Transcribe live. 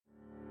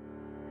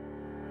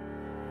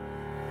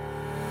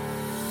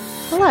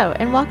Hello,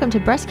 and welcome to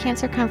Breast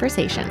Cancer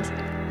Conversations,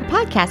 a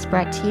podcast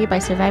brought to you by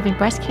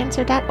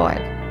SurvivingBreastCancer.org.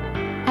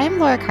 I am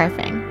Laura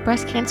Carfing,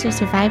 breast cancer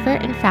survivor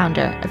and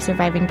founder of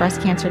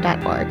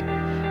SurvivingBreastCancer.org,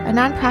 a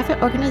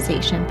nonprofit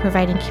organization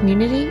providing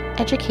community,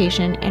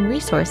 education, and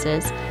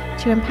resources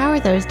to empower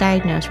those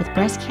diagnosed with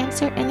breast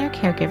cancer and their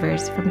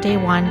caregivers from day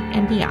one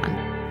and beyond.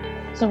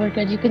 So we're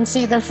good. You can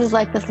see this is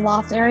like this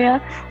loft area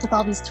with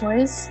all these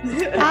toys.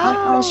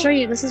 I'll show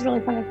you. This is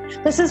really funny.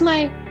 This is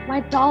my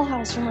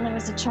dollhouse from when I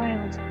was a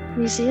child.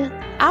 Can you see it?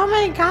 Oh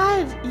my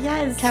God,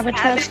 yes. Cabbage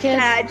Patch Kid.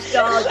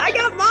 Dog. I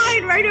got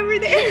mine right over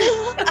there.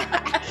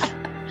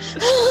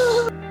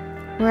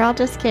 We're all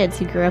just kids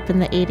who grew up in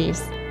the 80s.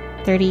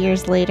 30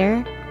 years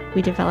later,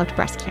 we developed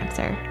breast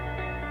cancer.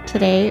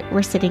 Today,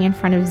 we're sitting in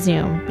front of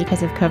Zoom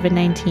because of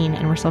COVID-19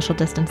 and we're social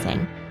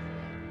distancing,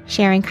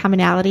 sharing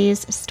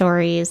commonalities,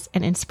 stories,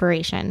 and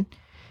inspiration.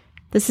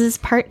 This is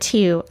part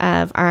 2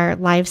 of our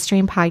live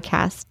stream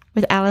podcast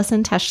with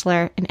Allison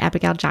Teschler and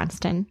Abigail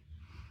Johnston.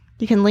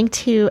 You can link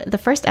to the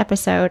first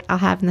episode I'll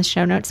have in the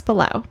show notes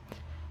below.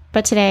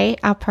 But today,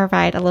 I'll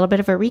provide a little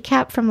bit of a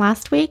recap from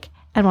last week,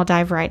 and we'll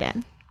dive right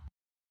in.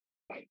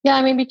 Yeah,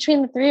 I mean,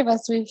 between the three of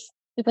us, we've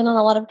been on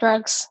a lot of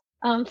drugs.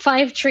 I'm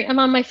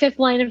on my 5th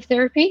line of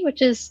therapy,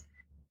 which is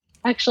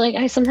actually,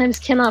 I sometimes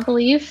cannot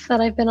believe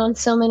that I've been on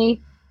so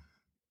many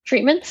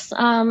treatments.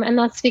 And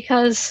that's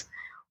because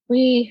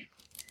we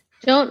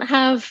don't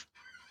have,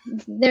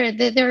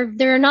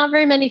 there are not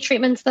very many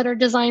treatments that are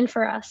designed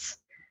for us.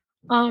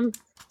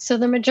 So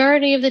the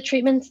majority of the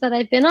treatments that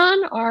I've been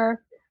on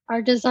are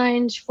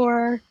designed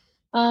for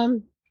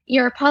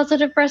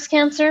ER-positive breast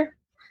cancer.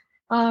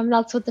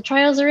 That's what the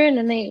trials are in,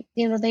 and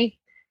they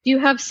do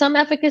have some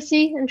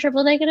efficacy in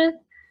triple negative.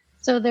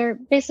 So they're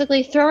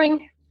basically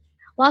throwing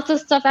lots of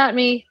stuff at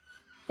me,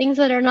 things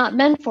that are not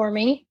meant for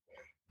me.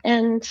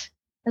 And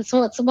that's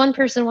what one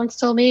person once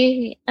told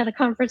me at a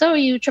conference, "Oh,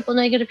 you triple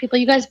negative people,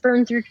 you guys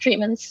burn through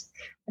treatments,"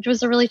 which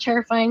was a really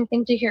terrifying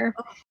thing to hear.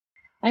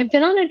 I've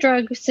been on a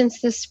drug since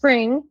this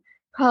spring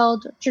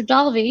called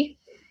Trodelvy,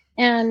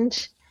 and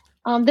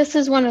this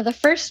is one of the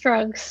first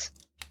drugs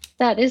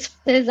that is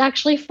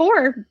actually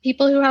for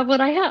people who have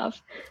what I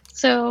have.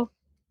 So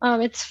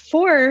it's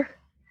for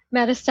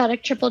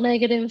metastatic triple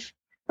negative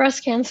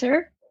breast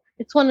cancer.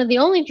 It's one of the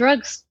only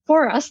drugs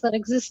for us that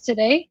exists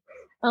today.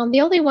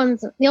 The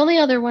only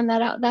other one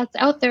that's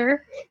out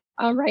there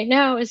right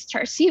now is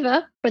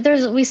Tarceva, but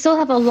we still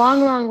have a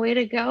long way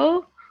to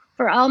go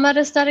for all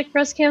metastatic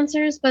breast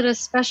cancers, but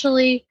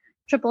especially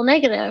triple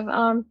negative,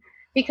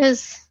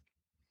 because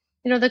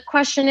the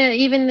question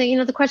is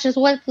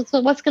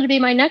what's going to be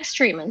my next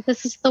treatment?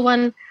 This is the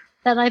one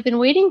that I've been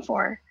waiting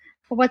for.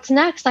 But what's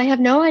next? I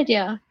have no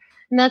idea,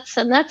 and that's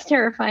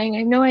terrifying. I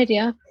have no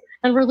idea,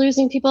 and we're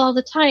losing people all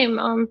the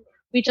time.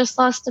 We just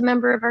lost a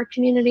member of our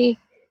community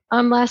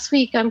last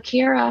week,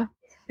 Kiara,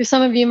 who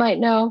some of you might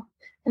know,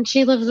 and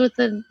she lives with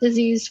the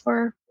disease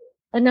for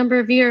a number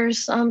of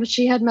years, but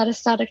she had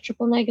metastatic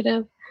triple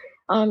negative.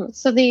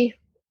 So the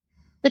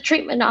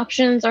treatment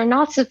options are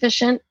not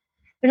sufficient.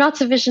 They're not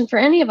sufficient for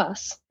any of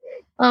us.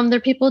 There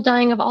are people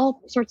dying of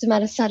all sorts of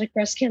metastatic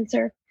breast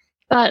cancer,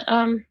 but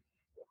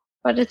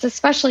it's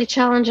especially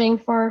challenging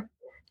for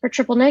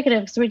triple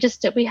negative. So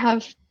we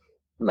have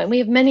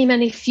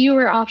many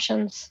fewer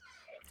options,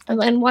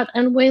 and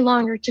way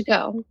longer to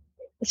go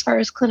as far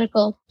as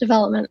clinical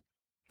development.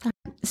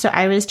 So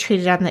I was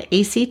treated on the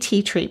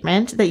ACT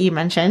treatment that you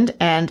mentioned,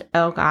 and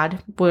oh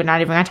God, we're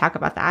not even going to talk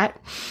about that.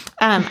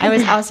 I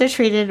was also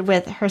treated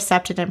with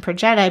Herceptin and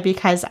Perjeta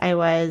because I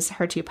was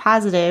HER2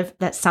 positive,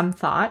 that some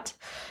thought,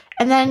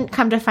 and then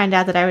come to find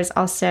out that I was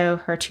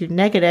also HER2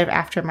 negative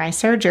after my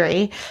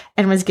surgery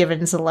and was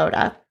given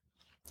Xeloda.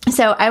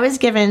 So I was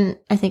given,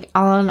 I think,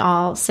 all in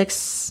all,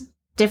 6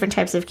 different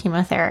types of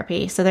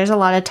chemotherapy. So there's a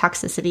lot of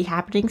toxicity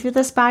happening through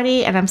this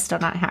body, and I'm still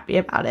not happy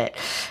about it.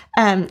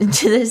 To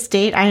this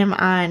date, I am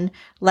on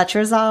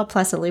letrozole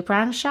plus a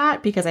Lupron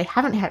shot because I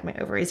haven't had my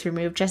ovaries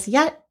removed just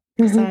yet.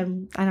 Because I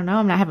don't know,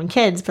 I'm not having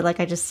kids, but I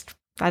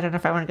don't know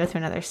if I want to go through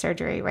another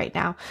surgery right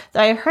now.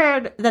 Though I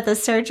heard that the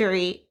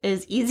surgery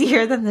is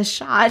easier than the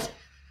shot.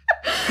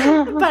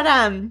 But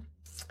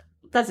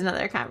that's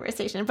another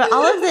conversation. But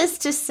all of this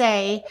to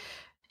say,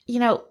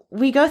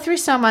 we go through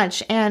so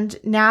much, and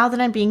now that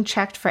I'm being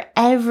checked for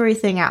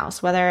everything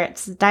else, whether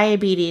it's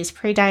diabetes,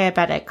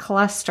 pre-diabetic,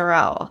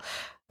 cholesterol,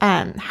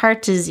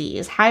 heart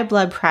disease, high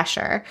blood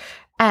pressure,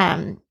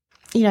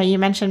 you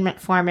mentioned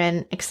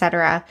metformin,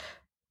 etc.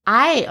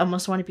 I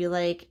almost want to be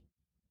like,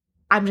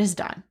 I'm just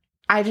done.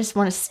 I just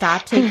want to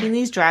stop taking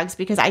these drugs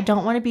because I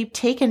don't want to be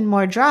taking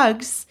more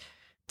drugs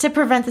to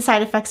prevent the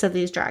side effects of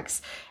these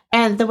drugs.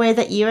 And the way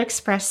that you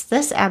expressed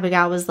this,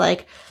 Abigail, was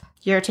like,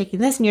 you're taking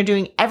this and you're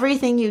doing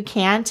everything you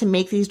can to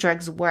make these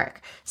drugs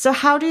work. So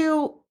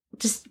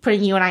just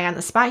putting you and I on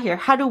the spot here,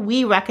 how do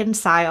we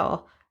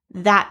reconcile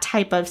that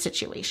type of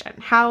situation?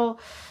 How,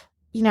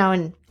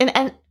 and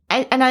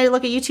I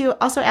look at you too,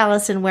 also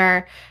Allison,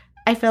 where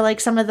I feel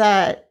like some of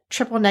the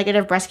triple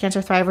negative breast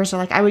cancer thrivers are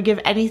like, I would give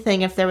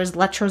anything if there was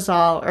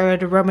letrozole or an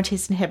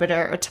aromatase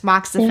inhibitor or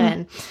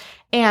tamoxifen. Yeah.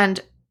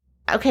 And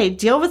okay,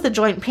 deal with the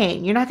joint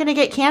pain. You're not going to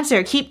get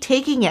cancer. Keep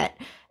taking it.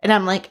 And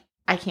I'm like,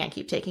 I can't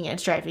keep taking it.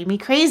 It's driving me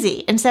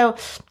crazy. And so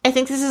I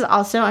think this is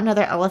also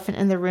another elephant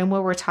in the room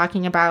where we're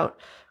talking about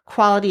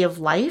quality of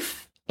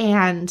life.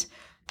 And,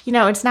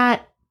 it's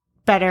not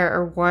better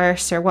or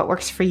worse or what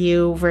works for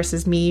you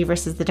versus me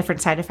versus the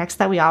different side effects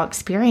that we all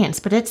experience.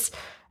 But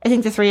I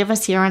think the three of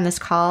us here on this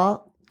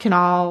call can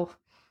all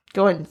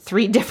go in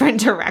three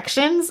different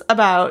directions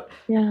about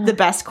the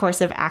best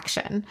course of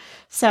action.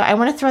 So I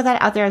want to throw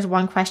that out there as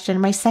one question.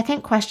 My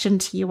second question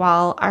to you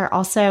all are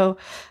also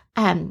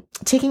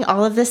taking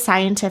all of this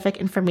scientific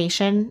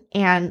information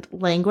and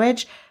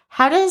language.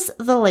 How does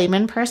the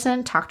layman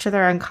person talk to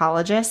their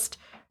oncologist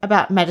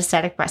about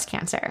metastatic breast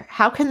cancer?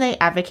 How can they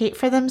advocate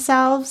for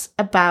themselves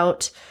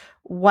about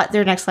what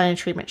their next line of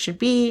treatment should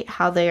be,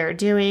 how they are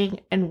doing,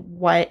 and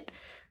what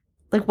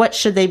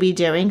should they be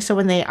doing so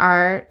when they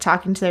are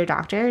talking to their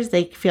doctors,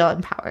 they feel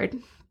empowered?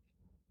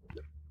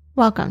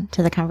 Welcome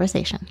to the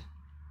conversation.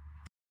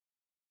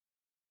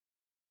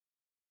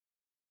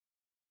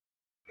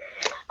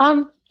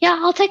 Yeah,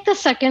 I'll take the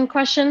second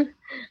question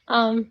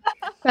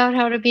about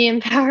how to be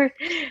empowered.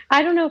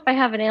 I don't know if I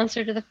have an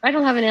answer to I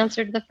don't have an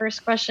answer to the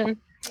first question.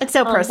 It's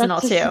so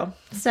personal too.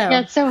 So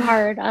yeah, it's so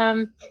hard.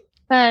 But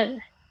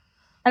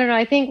I don't know.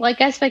 I think, I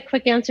guess my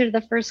quick answer to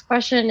the first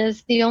question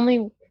is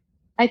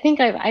I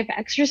think I've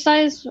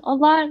exercised a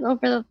lot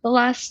over the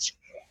last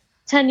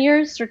 10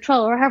 years or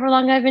 12 or however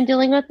long I've been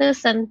dealing with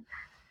this, and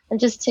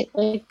just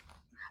I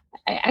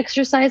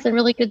exercise and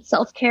really good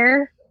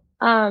self-care.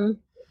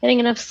 Getting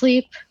enough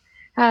sleep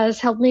has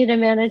helped me to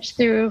manage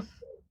through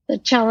the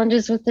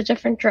challenges with the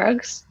different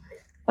drugs.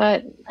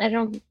 But I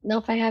don't know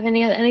if I have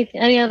any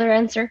other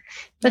answer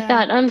but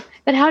that.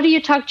 But how do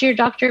you talk to your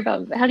doctor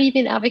about, how do you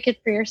be an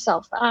advocate for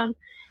yourself?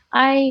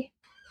 I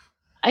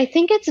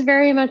think it's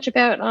very much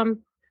about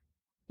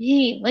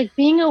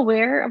being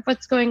aware of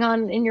what's going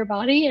on in your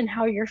body and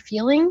how you're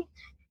feeling.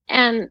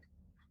 And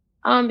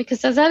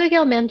because as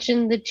Abigail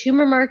mentioned, the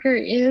tumor marker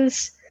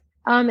is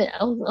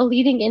a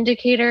leading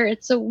indicator.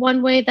 It's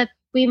one way that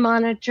we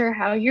monitor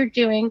how you're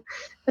doing,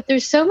 but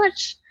there's so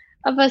much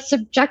of a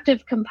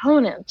subjective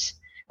component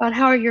about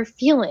how you're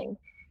feeling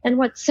and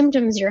what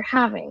symptoms you're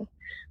having.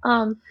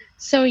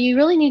 So you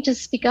really need to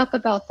speak up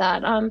about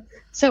that.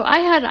 So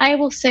I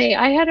will say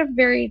I had a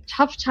very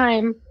tough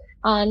time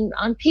on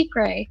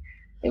Piqray.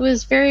 It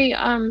was very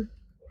and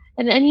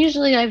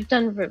usually I've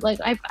done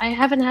I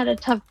haven't had a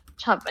tough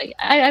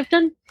I've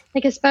done,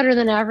 I guess, better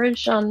than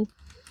average on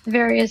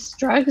various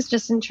drugs,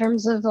 just in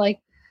terms of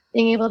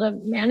being able to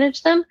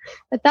manage them.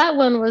 But that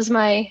one was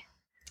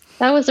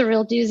that was a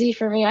real doozy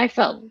for me. I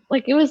felt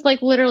like it was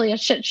literally a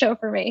shit show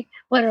for me,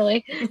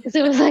 literally, because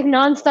it was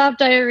nonstop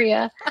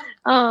diarrhea.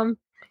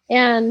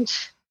 And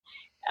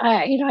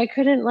I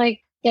couldn't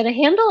get a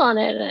handle on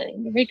it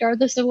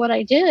regardless of what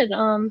I did.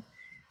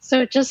 So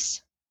it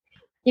just,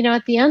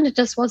 at the end, it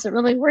just wasn't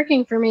really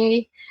working for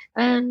me.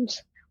 And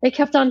they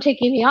kept on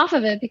taking me off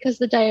of it because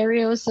the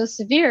diarrhea was so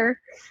severe.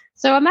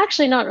 So I'm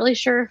actually not really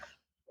sure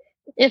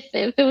if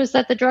it was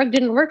that the drug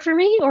didn't work for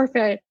me, or if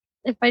it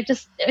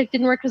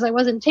didn't work because I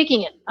wasn't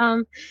taking it.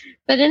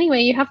 But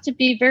anyway, you have to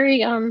be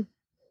very,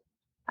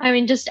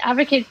 just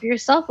advocate for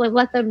yourself.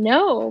 Let them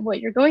know what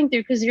you're going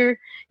through, because your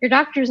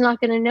doctor's not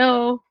going to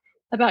know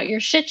about your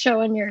shit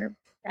show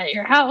at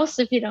your house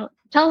if you don't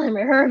tell him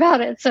or her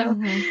about it. So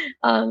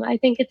I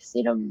think it's,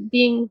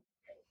 being,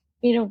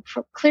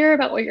 clear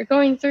about what you're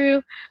going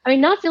through.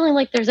 Not feeling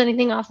like there's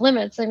anything off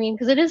limits.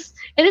 Because it is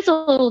a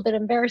little bit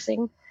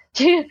embarrassing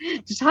to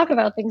talk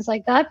about things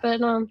like that, but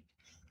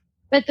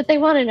they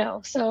want to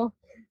know. So,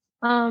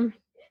 and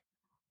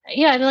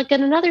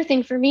another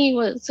thing for me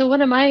was, so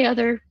one of my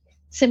other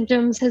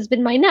symptoms has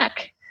been my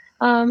neck,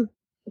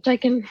 which I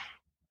don't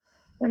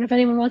know if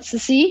anyone wants to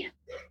see.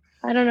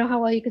 I don't know how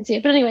well you can see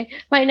it, but anyway,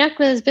 my neck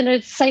has been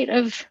a site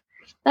of,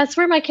 that's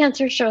where my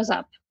cancer shows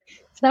up.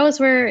 So that was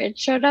where it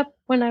showed up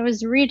when I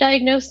was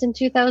re-diagnosed in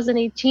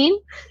 2018.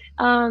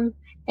 And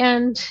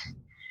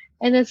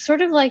it's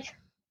sort of like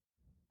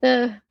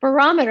the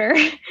barometer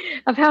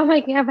of how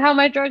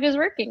my drug is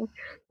working,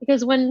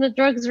 because when the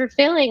drugs were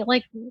failing,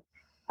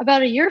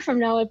 about a year from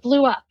now, it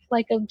blew up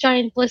like a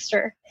giant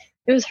blister.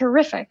 It was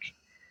horrific.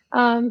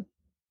 And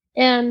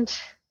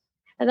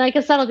I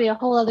guess that'll be a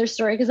whole other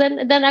story, because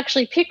then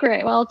actually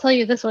Piqray, well, I'll tell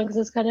you this one because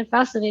it's kind of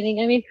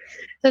fascinating.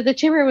 So the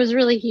tumor was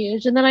really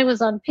huge, and then I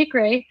was on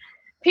Piqray.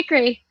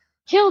 Piqray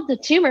killed the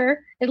tumor.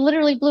 It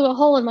literally blew a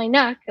hole in my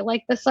neck,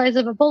 like the size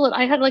of a bullet.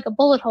 I had a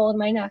bullet hole in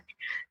my neck,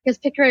 because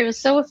Piqray was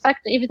so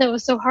effective, even though it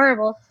was so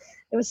horrible.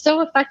 It was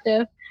so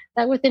effective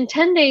that within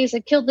 10 days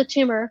it killed the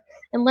tumor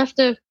and left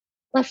a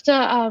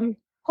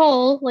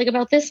hole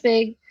about this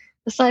big,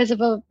 the size of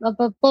a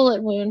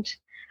bullet wound.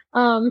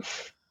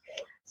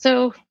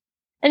 So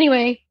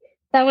anyway,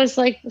 that was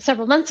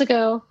several months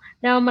ago.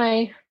 Now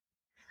my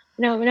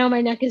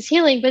neck is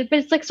healing, but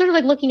it's sort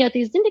of looking at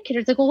these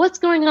indicators, well, what's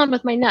going on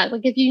with my neck?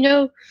 If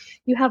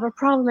you have a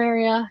problem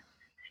area,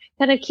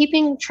 kind of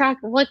keeping track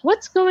of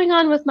what's going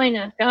on with my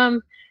neck,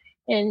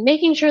 and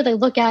making sure they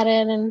look at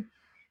it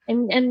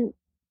and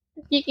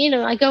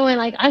I go in,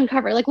 like, I'm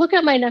covered. Like, look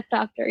at my neck,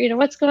 doctor.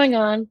 What's going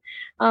on?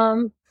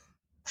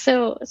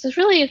 So it's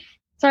really,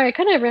 sorry, I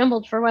kind of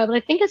rambled for a while, but I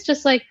think it's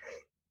just like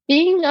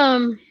being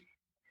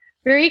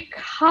very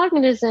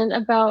cognizant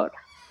about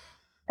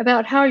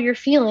how you're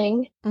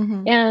feeling,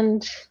 Mm-hmm.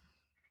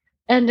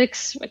 and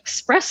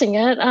expressing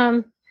it.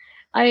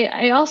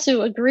 I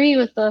also agree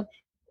with the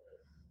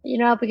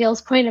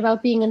Abigail's point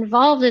about being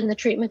involved in the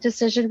treatment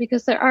decision,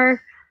 because there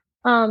are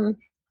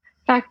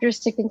factors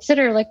to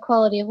consider, like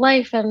quality of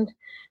life and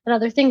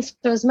other things.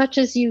 So as much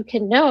as you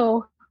can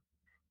know,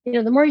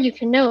 the more you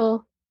can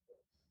know,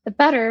 the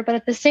better. But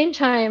at the same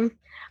time,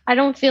 I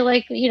don't feel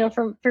like,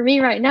 for me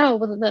right now,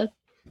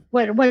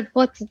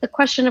 what's the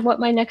question of what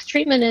my next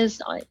treatment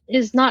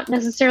is not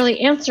necessarily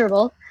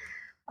answerable.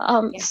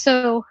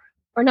 So,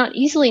 or not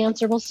easily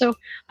answerable. So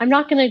I'm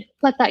not going to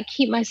let that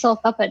keep myself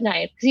up at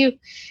night, because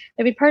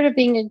part of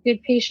being a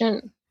good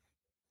patient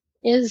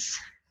is,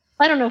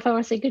 I don't know if I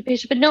want to say good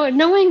patient, but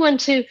knowing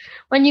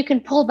when you can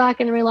pull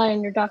back and rely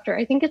on your doctor.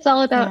 I think it's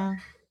all about,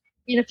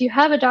 if you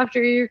have a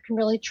doctor you can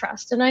really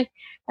trust. And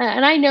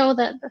I know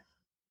that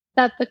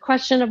the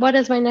question of what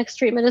is my next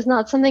treatment is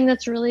not something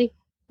that's really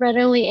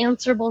readily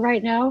answerable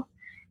right now.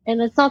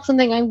 And it's not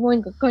something I'm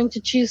going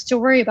to choose to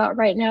worry about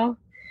right now.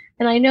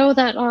 And I know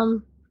that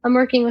I'm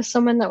working with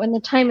someone that when the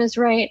time is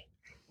right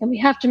and we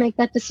have to make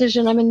that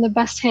decision, I'm in the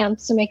best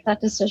hands to make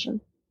that decision.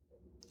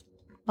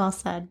 Well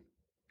said.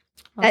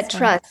 That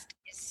trust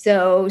is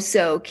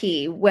so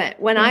key.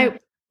 When I,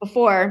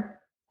 before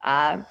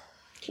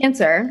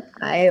cancer,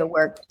 I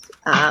worked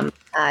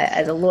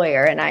as a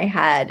lawyer, and I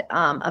had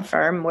a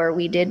firm where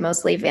we did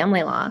mostly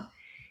family law.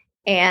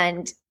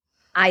 And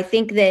I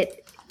think that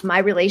my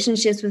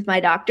relationships with my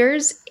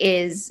doctors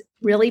is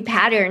really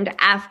patterned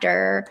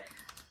after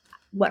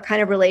what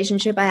kind of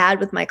relationship I had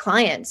with my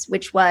clients,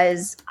 which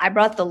was I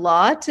brought the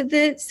law to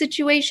the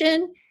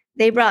situation.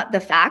 They brought the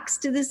facts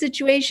to the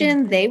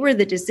situation. They were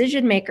the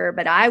decision maker,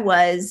 but I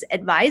was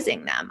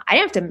advising them. I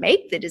didn't have to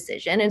make the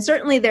decision. And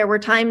certainly there were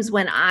times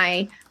when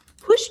I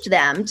pushed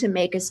them to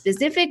make a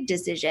specific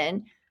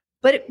decision,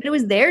 but it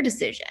was their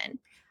decision.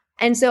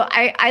 And so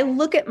I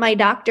look at my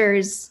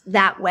doctors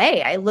that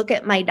way. I look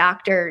at my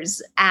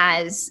doctors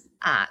as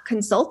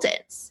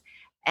consultants.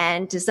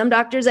 And to some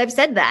doctors, I've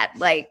said that,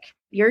 like,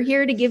 you're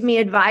here to give me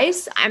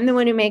advice. I'm the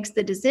one who makes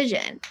the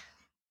decision.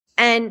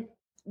 And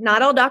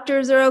not all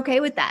doctors are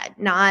okay with that.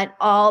 Not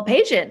all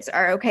patients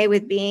are okay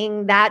with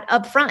being that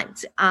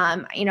upfront.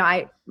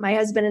 My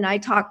husband and I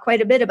talk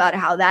quite a bit about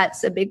how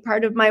that's a big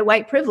part of my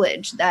white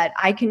privilege, that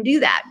I can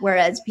do that.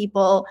 Whereas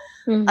people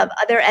of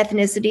other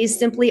ethnicities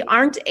simply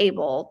aren't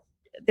able,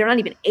 they're not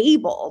even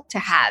able to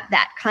have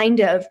that kind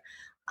of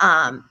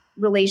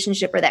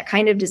relationship or that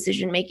kind of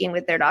decision-making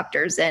with their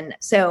doctors. And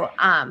so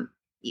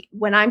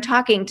when I'm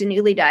talking to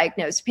newly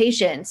diagnosed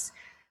patients,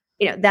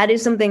 that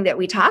is something that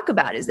we talk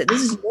about, is that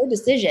this is your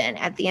decision.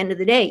 At the end of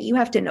the day, you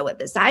have to know what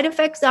the side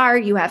effects are.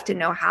 You have to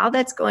know how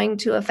that's going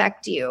to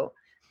affect you.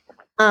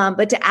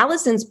 But to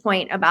Allison's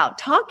point about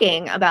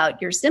talking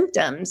about your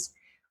symptoms,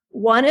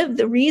 one of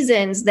the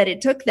reasons that it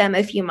took them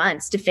a few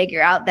months to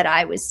figure out that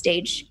I was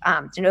de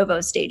novo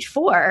stage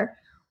 4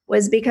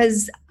 was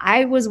because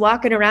I was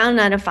walking around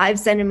on a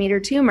 5-centimeter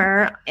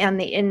tumor in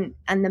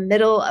the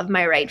middle of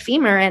my right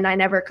femur, and I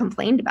never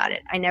complained about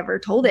it. I never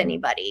told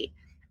anybody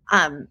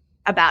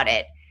about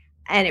it.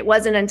 And it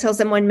wasn't until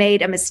someone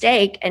made a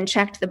mistake and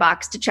checked the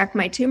box to check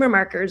my tumor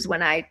markers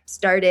when I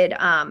started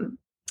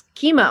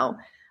chemo.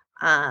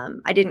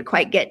 I didn't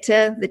quite get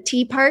to the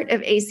T part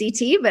of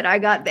ACT, but I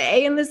got the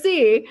A and the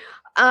C,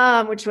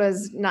 which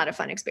was not a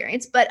fun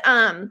experience. But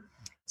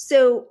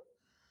so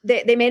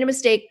they made a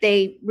mistake.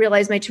 They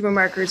realized my tumor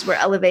markers were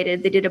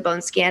elevated. They did a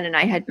bone scan, and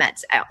I had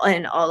mets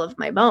in all of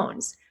my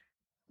bones.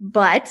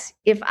 But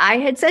if I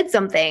had said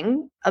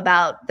something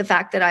about the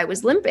fact that I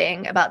was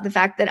limping, about the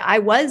fact that I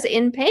was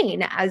in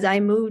pain as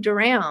I moved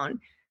around,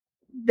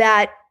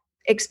 that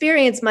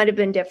experience might have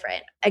been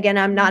different. Again,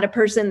 I'm not a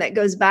person that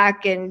goes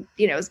back and,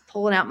 is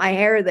pulling out my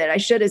hair that I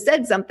should have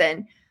said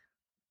something.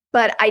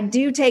 But I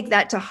do take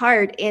that to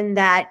heart, in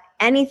that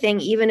anything,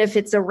 even if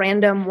it's a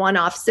random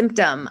one-off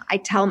symptom, I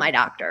tell my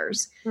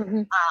doctors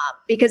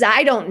because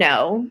I don't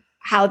know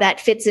how that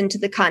fits into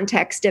the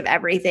context of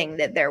everything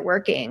that they're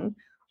working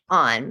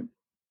on.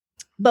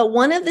 But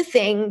one of the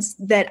things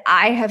that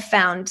I have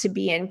found to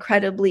be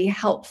incredibly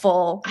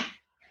helpful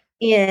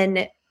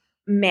in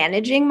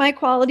managing my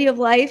quality of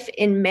life,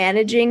 in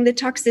managing the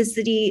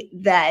toxicity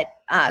that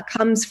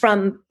comes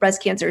from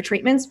breast cancer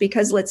treatments,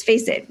 because let's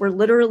face it, we're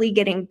literally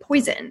getting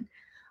poison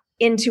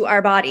into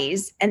our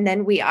bodies, and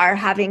then we are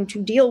having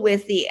to deal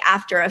with the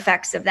after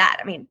effects of that.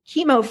 I mean,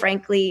 chemo,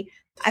 frankly,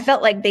 I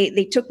felt like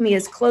they took me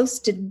as close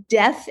to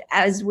death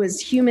as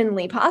was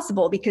humanly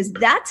possible, because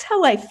that's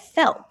how I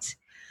felt.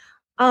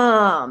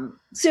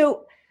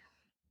 So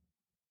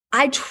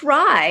I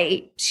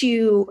try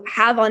to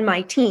have on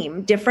my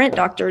team different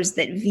doctors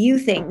that view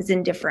things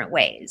in different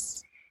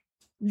ways.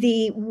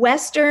 The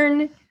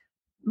Western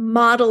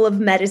model of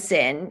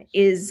medicine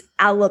is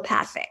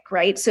allopathic,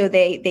 right? So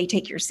they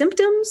take your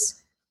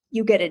symptoms,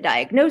 you get a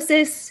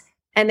diagnosis,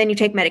 and then you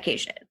take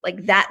medication.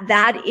 Like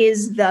that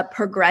is the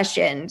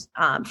progression,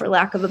 for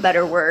lack of a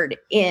better word,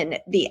 in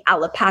the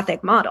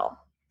allopathic model.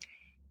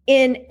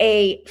 In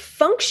a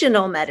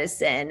functional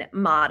medicine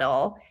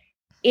model,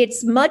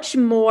 it's much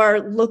more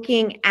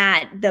looking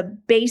at the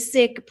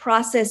basic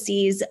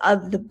processes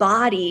of the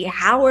body.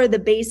 How are the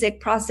basic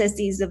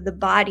processes of the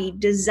body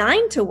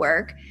designed to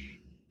work?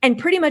 And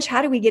pretty much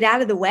how do we get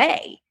out of the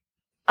way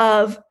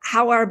of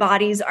how our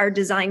bodies are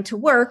designed to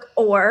work,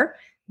 or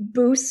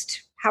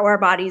boost how our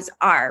bodies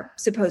are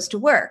supposed to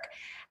work?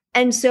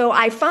 And so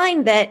I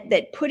find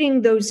that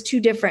putting those two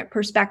different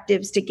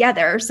perspectives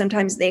together,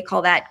 sometimes they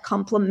call that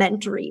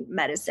complementary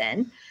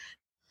medicine,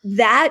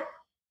 that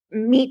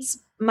meets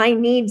my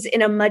needs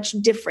in a much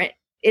different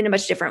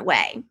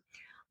way.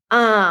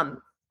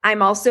 I'm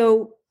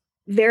also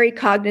very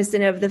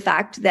cognizant of the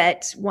fact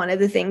that one of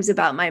the things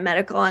about my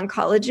medical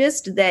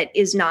oncologist that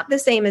is not the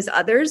same as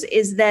others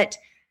is that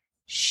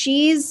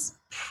she's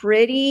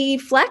pretty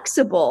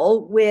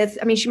flexible with,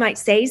 I mean, she might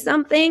say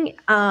something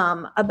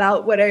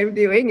about what I'm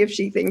doing if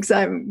she thinks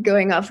I'm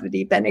going off the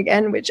deep end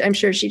again, which I'm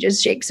sure she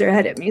just shakes her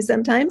head at me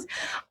sometimes.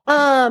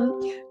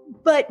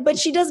 But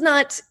she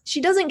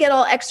doesn't get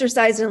all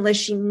exercised unless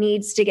she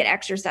needs to get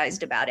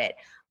exercised about it.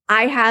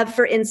 I have,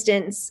 for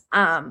instance,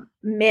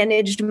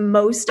 managed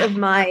most of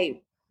my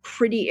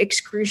pretty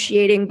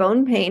excruciating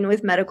bone pain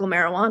with medical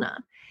marijuana.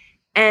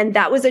 And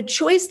that was a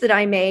choice that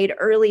I made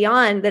early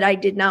on, that I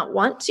did not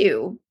want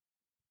to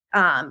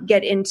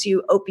get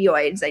into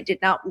opioids. I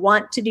did not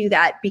want to do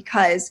that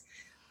because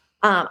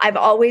I've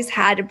always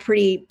had a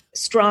pretty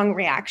strong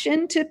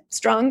reaction to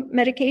strong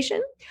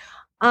medication.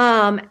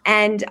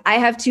 And I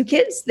have 2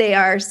 kids. They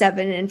are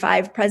 7 and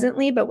 5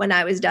 presently, but when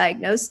I was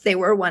diagnosed, they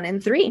were 1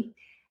 and 3.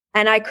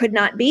 And I could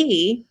not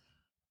be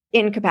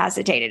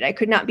incapacitated. I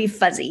could not be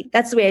fuzzy.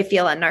 That's the way I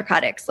feel on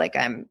narcotics, like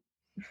I'm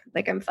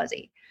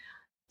fuzzy.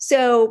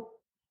 So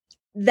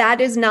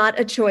that is not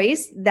a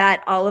choice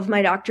that all of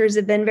my doctors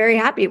have been very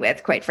happy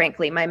with, quite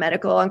frankly. My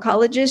medical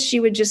oncologist,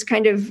 she would just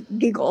kind of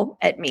giggle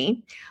at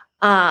me.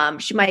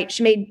 She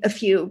made a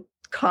few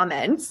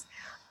comments,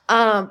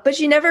 but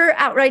she never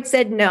outright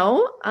said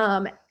no.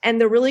 And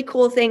the really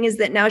cool thing is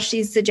that now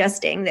she's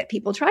suggesting that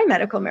people try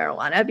medical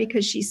marijuana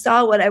because she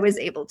saw what I was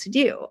able to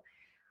do.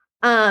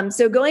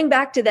 So going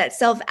back to that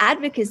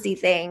self-advocacy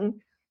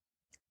thing,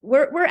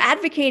 we're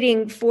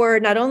advocating for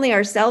not only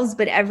ourselves,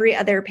 but every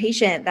other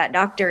patient that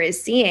doctor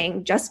is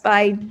seeing just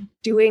by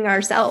doing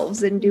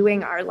ourselves and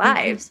doing our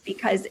lives,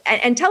 because,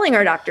 and telling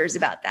our doctors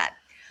about that.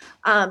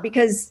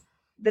 Because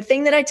the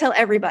thing that I tell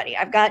everybody,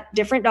 I've got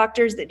different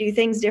doctors that do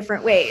things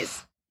different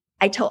ways.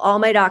 I tell all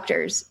my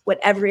doctors what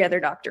every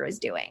other doctor is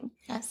doing.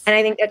 Yes. And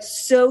I think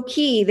that's so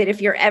key, that if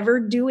you're ever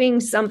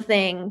doing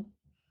something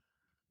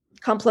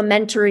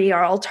complementary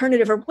or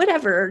alternative or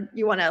whatever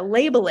you want to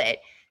label it,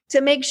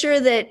 to make sure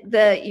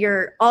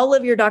that all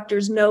of your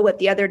doctors know what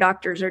the other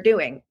doctors are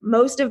doing.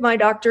 Most of my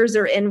doctors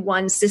are in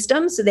one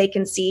system so they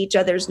can see each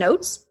other's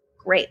notes.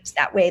 Great.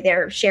 That way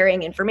they're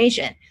sharing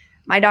information.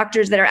 My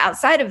doctors that are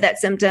outside of that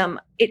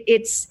symptom,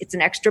 it's an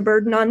extra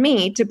burden on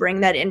me to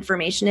bring that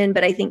information in.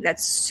 But I think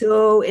that's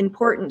so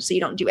important, so you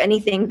don't do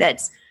anything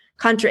that's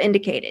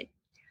contraindicated.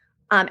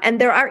 And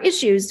there are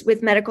issues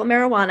with medical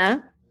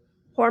marijuana,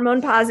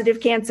 hormone positive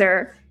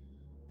cancer,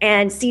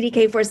 and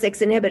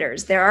CDK4/6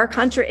 inhibitors. There are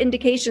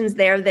contraindications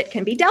there that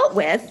can be dealt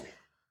with,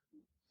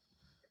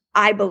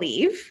 I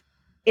believe,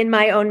 in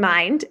my own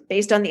mind,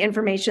 based on the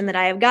information that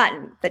I have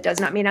gotten. That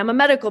does not mean I'm a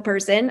medical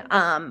person,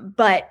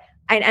 but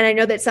I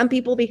know that some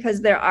people,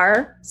 because there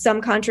are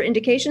some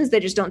contraindications,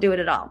 they just don't do it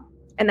at all,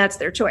 and that's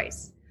their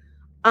choice.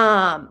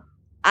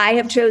 I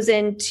have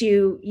chosen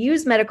to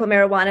use medical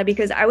marijuana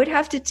because I would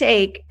have to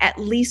take at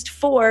least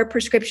 4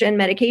 prescription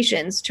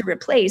medications to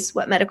replace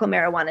what medical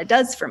marijuana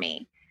does for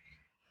me.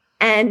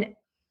 And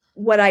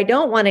what I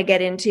don't want to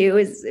get into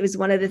is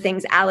one of the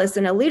things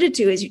Allison alluded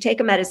to, is you take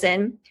a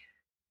medicine.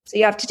 So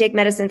you have to take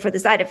medicine for the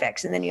side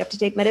effects, and then you have to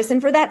take medicine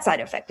for that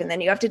side effect. And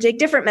then you have to take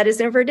different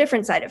medicine for a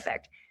different side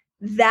effect.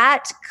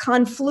 That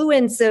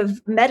confluence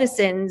of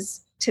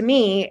medicines, to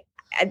me,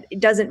 it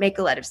doesn't make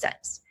a lot of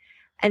sense.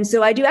 And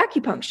so I do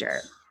acupuncture.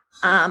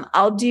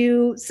 I'll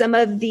do some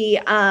of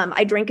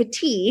I drink a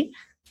tea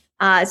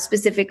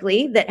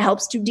specifically that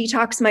helps to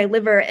detox my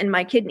liver and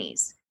my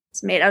kidneys.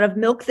 It's made out of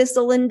milk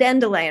thistle and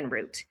dandelion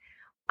root.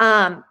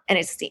 And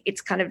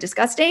it's kind of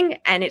disgusting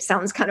and it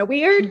sounds kind of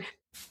weird,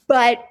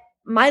 but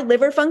my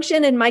liver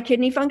function and my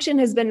kidney function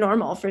has been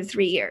normal for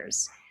 3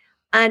 years.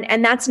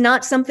 And that's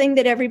not something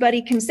that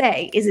everybody can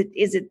say. Is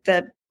it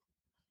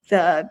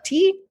the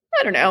tea?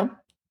 I don't know,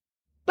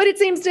 but it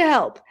seems to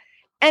help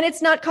and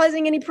it's not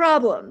causing any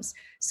problems.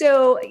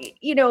 So,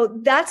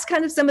 that's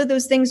kind of some of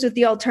those things with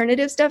the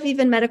alternative stuff,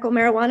 even medical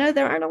marijuana.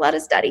 There aren't a lot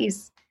of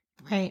studies.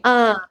 Right.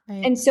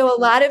 And so a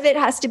lot of it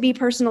has to be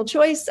personal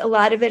choice. A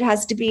lot of it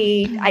has to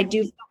be, I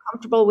do feel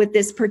comfortable with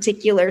this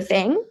particular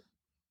thing.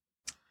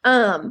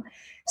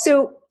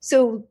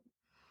 So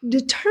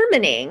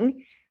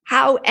determining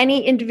how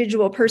any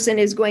individual person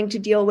is going to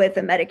deal with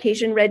a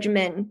medication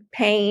regimen,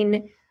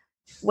 pain,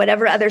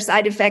 whatever other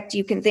side effect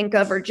you can think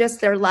of, or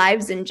just their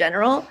lives in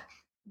general,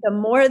 the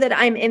more that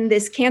I'm in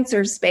this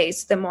cancer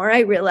space, the more I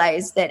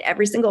realize that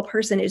every single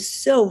person is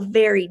so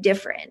very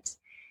different.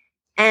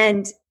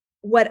 And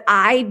what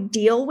I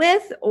deal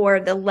with, or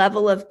the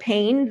level of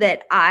pain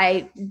that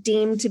I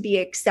deem to be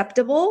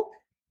acceptable,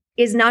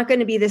 is not going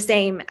to be the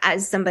same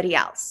as somebody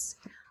else.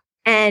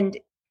 And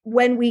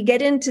when we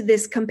get into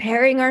this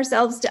comparing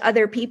ourselves to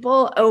other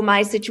people, oh,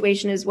 my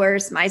situation is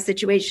worse, my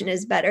situation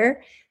is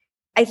better,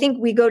 I think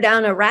we go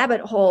down a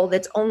rabbit hole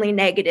that's only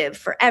negative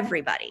for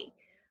everybody.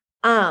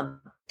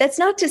 That's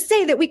not to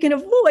say that we can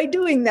avoid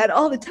doing that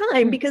all the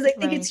time, because I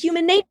think it's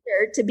human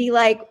nature to be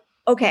like,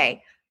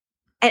 okay.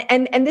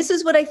 And this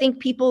is what I think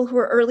people who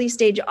are early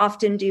stage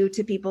often do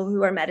to people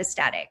who are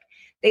metastatic.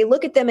 They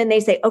look at them and they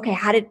say, okay,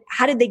 how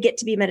did they get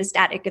to be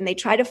metastatic? And they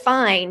try to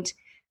find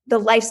the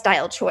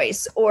lifestyle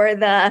choice, or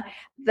the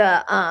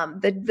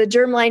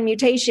germline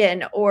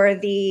mutation, or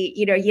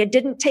you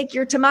didn't take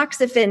your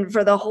tamoxifen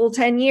for the whole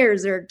 10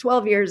 years or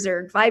 12 years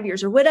or 5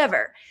 years or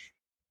whatever.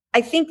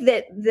 I think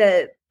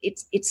that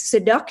it's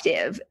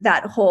seductive,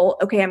 that whole,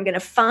 okay, I'm going to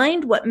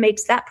find what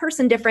makes that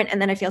person different,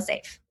 and then I feel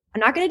safe.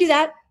 I'm not going to do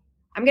that.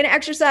 I'm going to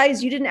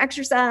exercise. You didn't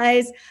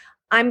exercise.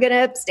 I'm going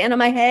to stand on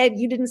my head.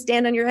 You didn't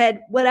stand on your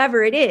head,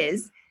 whatever it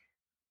is.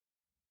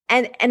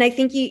 And I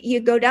think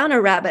you go down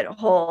a rabbit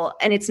hole,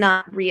 and it's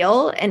not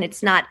real, and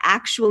it's not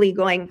actually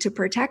going to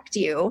protect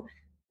you,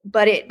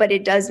 but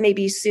it does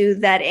maybe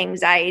soothe that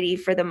anxiety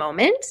for the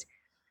moment.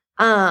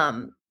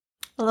 A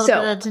little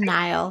bit of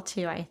denial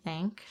too, I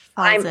think,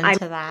 falls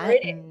into that.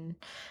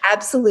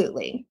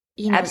 Absolutely.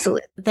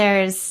 Absolutely.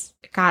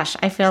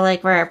 I feel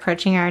like we're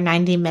approaching our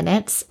 90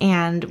 minutes,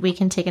 and we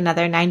can take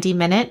another 90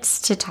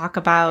 minutes to talk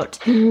about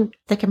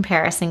the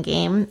comparison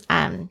game.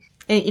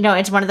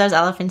 It's one of those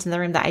elephants in the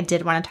room that I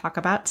did want to talk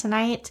about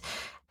tonight.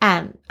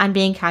 I'm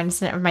being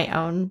cognizant of my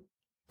own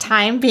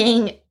time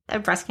being a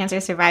breast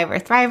cancer survivor,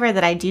 thriver,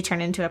 that I do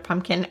turn into a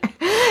pumpkin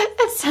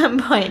at some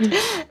point.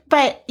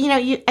 But,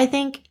 I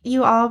think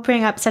you all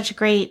bring up such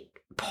great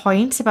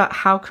points about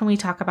how can we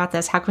talk about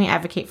this? How can we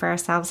advocate for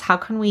ourselves? How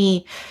can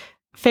we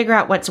figure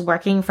out what's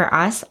working for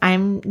us?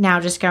 I'm now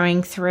just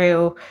going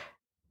through,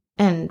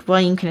 and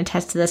William can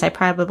attest to this, I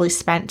probably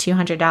spent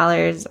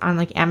 $200 on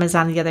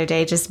Amazon the other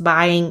day just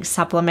buying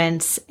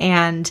supplements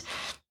and,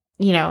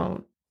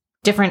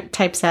 different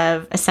types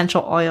of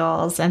essential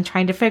oils, and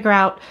trying to figure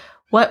out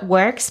what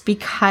works,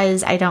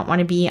 because I don't want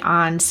to be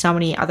on so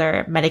many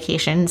other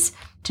medications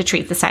to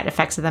treat the side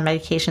effects of the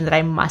medication that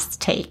I must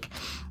take.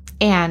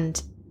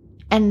 And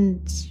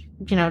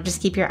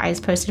just keep your eyes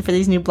posted for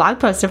these new blog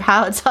posts of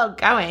how it's all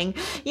going.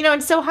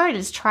 It's so hard.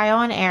 It's trial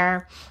and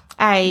error.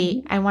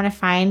 I want to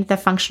find the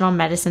functional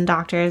medicine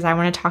doctors. I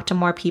want to talk to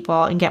more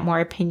people and get more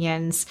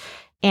opinions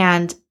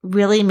and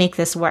really make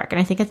this work. And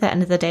I think at the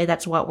end of the day,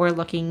 that's what we're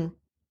looking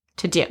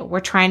to do. We're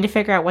trying to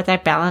figure out what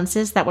that balance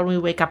is, that when we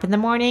wake up in the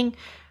morning,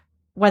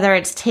 whether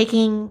it's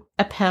taking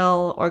a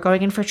pill or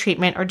going in for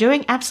treatment or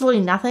doing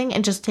absolutely nothing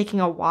and just taking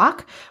a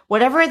walk,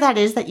 whatever that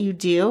is that you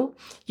do,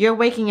 you're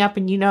waking up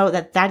and you know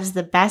that that is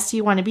the best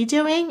you want to be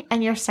doing,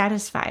 and you're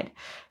satisfied.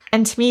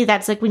 And to me,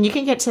 that's when you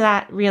can get to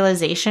that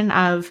realization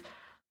of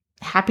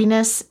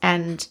happiness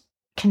and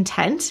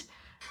content,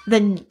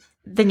 then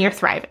you're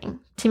thriving.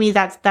 To me,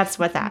 that's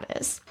what that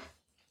is.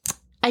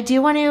 I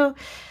do want to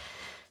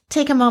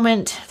take a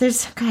moment. There's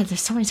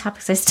so many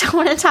topics I still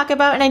want to talk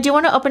about, and I do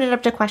want to open it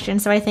up to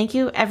questions. So I thank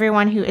you,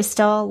 everyone who is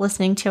still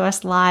listening to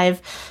us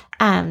live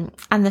on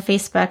the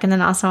Facebook and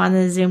then also on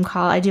the Zoom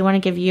call. I do want to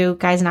give you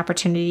guys an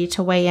opportunity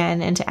to weigh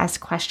in and to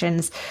ask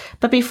questions.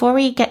 But before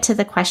we get to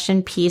the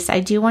question piece,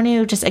 I do want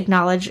to just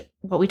acknowledge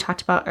what we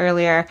talked about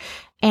earlier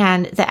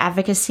and the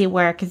advocacy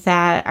work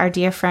that our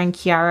dear friend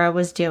Kiara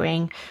was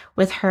doing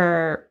with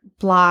her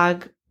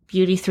blog,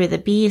 Beauty Through the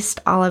Beast,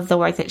 all of the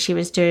work that she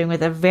was doing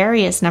with a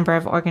various number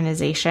of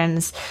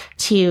organizations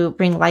to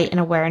bring light and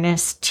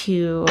awareness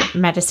to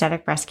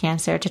metastatic breast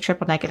cancer, to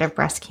triple negative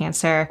breast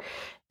cancer,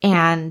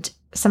 and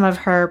some of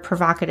her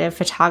provocative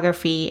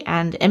photography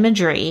and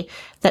imagery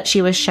that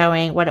she was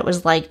showing what it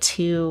was like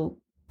to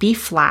be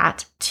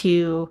flat,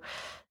 to,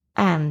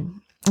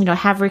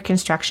 have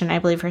reconstruction. I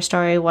believe her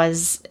story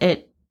was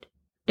it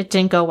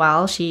didn't go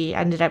well. She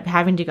ended up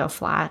having to go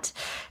flat,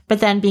 but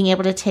then being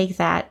able to take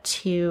that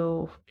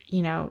to,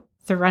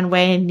 the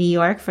runway in New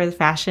York for the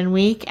Fashion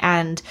Week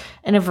and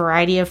in a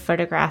variety of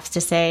photographs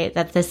to say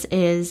that this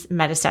is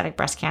metastatic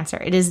breast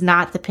cancer. It is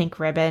not the pink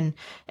ribbon.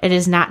 It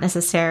is not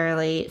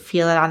necessarily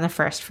feel it on the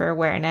first for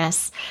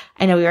awareness.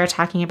 I know we were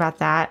talking about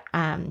that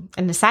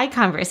in the side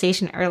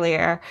conversation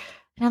earlier.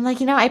 And I'm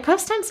like, I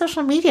post on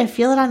social media,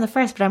 feel it on the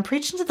first, but I'm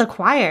preaching to the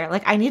choir.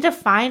 I need to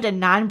find a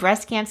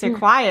non-breast cancer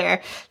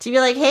choir to be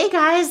like, hey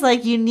guys,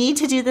 you need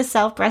to do the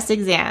self-breast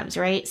exams,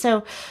 right?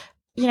 So,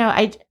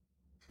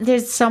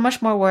 there's so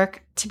much more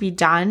work to be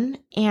done,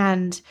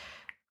 and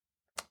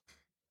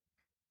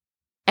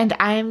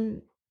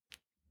I'm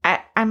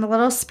a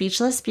little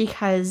speechless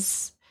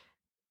because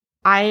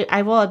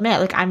I will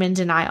admit, I'm in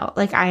denial.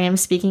 I am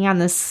speaking on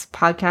this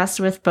podcast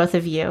with both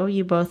of you.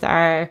 You both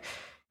are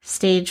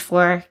stage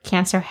 4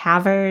 cancer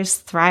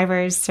havers,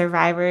 thrivers,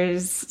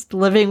 survivors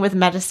living with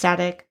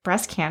metastatic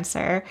breast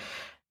cancer.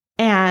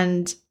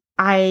 And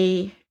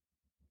I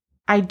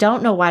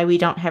don't know why we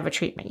don't have a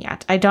treatment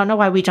yet. I don't know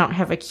why we don't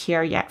have a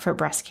cure yet for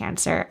breast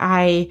cancer.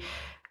 I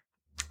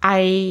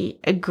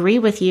agree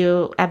with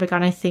you,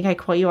 Ebigón. I think I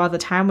quote you all the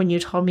time when you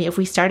told me if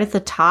we start at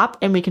the top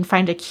and we can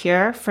find a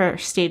cure for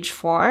stage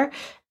 4,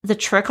 the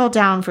trickle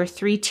down for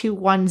 3, 2,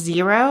 1,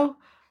 0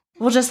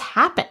 will just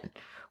happen.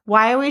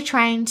 Why are we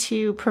trying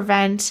to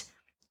prevent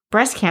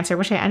breast cancer,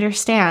 which I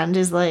understand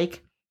is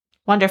like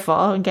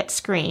wonderful and get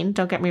screened,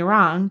 don't get me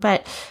wrong,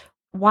 but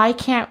why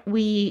can't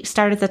we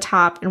start at the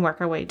top and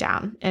work our way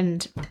down?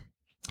 And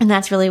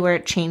that's really where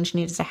change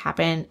needs to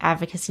happen.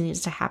 Advocacy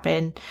needs to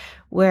happen,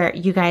 where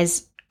you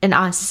guys and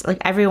us,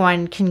 like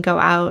everyone, can go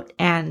out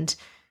and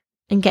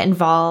get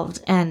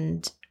involved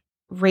and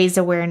raise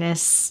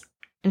awareness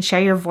and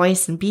share your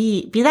voice and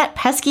be that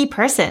pesky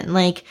person.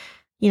 Like,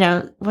 you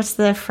know, what's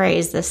the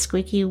phrase? The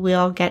squeaky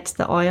wheel gets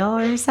the oil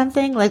or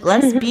something? Like,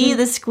 let's be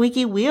the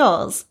squeaky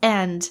wheels.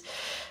 And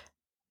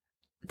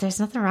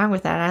there's nothing wrong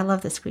with that. I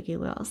love the squeaky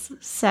wheels.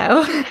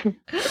 So,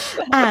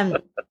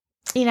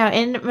 you know,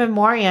 in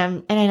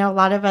memoriam, and I know a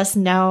lot of us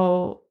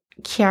know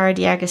Chiara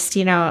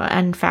D'Agostino.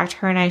 In fact,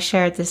 her and I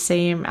shared the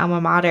same alma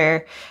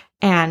mater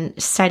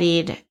and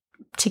studied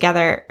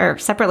together or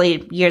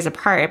separately years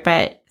apart,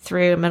 but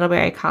through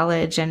Middlebury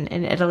College and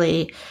in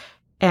Italy,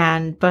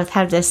 and both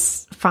have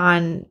this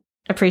fond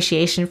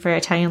appreciation for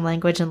Italian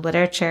language and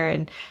literature.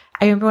 And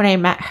I remember when I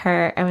met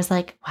her, I was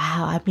like,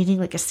 wow, I'm meeting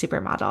like a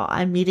supermodel.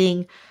 I'm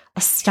meeting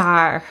a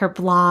star, her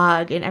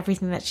blog and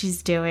everything that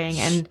she's doing.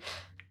 And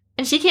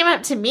she came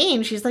up to me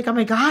and she's like, oh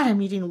my God, I'm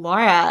meeting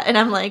Laura. And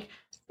I'm like,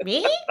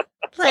 me?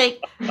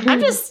 Like, I'm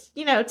just,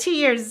 2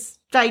 years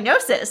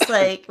diagnosis.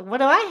 Like, what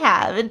do I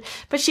have?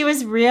 But she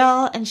was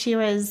real and she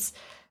was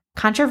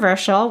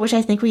controversial, which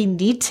I think we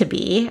need to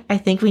be. I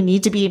think we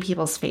need to be in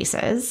people's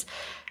faces.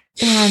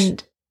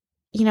 And,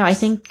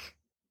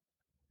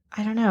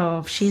 I don't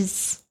know,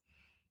 she's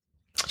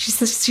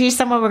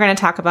someone we're going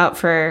to talk about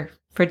for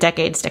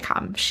decades to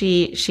come.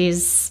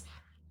 She's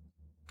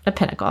a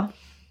pinnacle.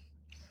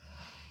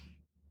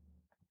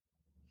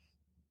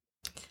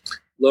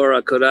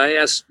 Laura, could I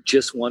ask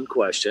just one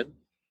question?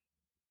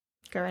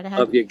 Go right ahead.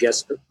 Of your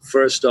guests.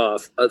 First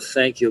off,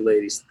 thank you,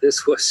 ladies.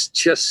 This was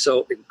just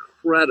so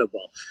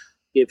incredible.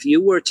 If you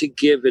were to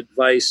give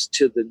advice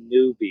to the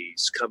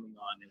newbies coming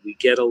on, and we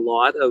get a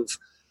lot of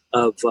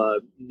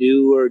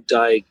newer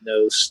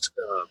diagnosed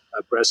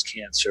breast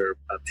cancer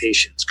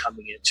patients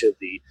coming into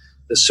the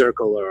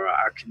circle or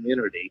our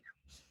community,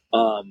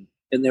 and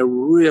they're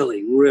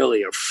really,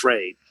 really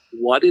afraid.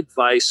 What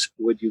advice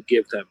would you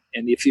give them?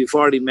 And if you've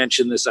already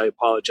mentioned this, I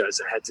apologize.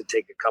 I had to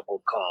take a couple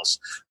of calls.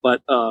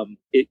 But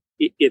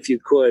if you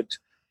could,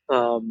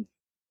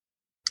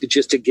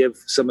 just to give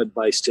some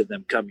advice to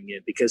them coming in,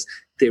 because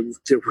they're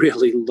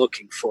really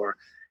looking for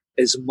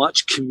as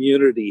much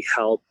community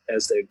help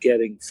as they're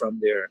getting from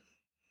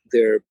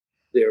their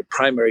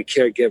primary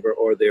caregiver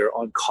or their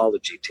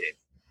oncology team.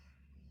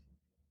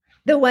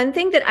 The one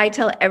thing that I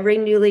tell every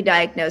newly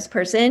diagnosed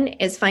person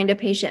is find a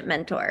patient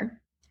mentor.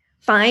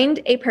 Find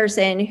a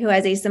person who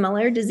has a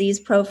similar disease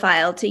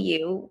profile to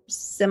you,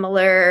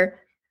 similar,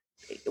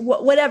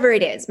 whatever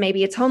it is.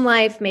 Maybe it's home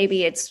life,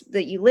 maybe it's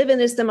that you live in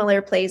a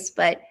similar place,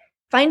 but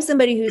find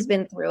somebody who's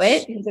been through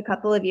it, who's a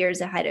couple of years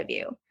ahead of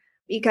you.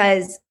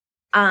 Because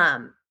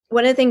one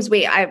of the things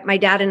my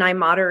dad and I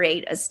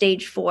moderate a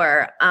stage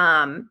 4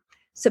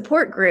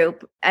 support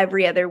group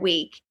every other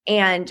week.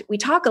 And we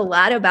talk a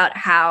lot about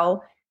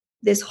how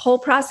this whole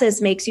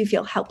process makes you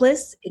feel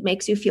helpless. It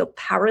makes you feel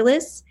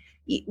powerless.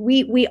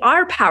 We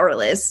are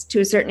powerless to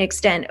a certain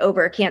extent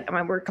over cancer. I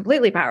mean, we're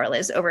completely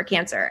powerless over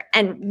cancer.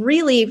 And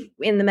really,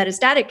 in the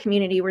metastatic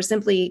community, we're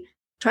simply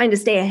trying to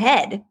stay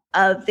ahead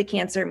of the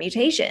cancer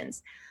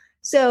mutations.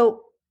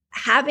 So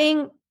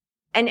having,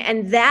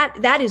 and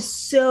that is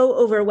so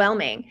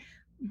overwhelming.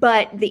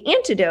 But the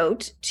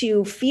antidote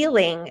to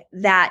feeling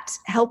that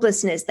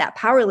helplessness, that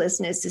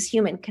powerlessness, is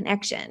human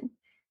connection.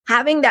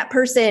 Having that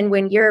person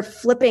when you're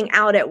flipping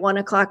out at 1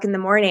 o'clock in the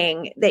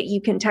morning, that you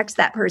can text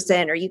that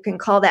person or you can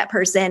call that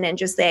person and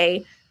just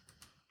say,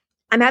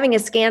 I'm having a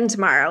scan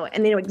tomorrow,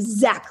 and they know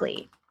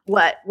exactly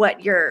what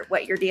you're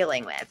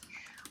dealing with.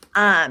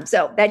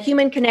 So that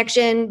human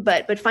connection,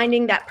 but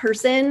finding that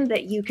person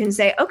that you can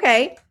say,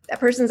 okay, that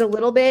person's a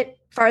little bit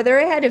farther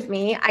ahead of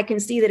me. I can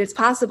see that it's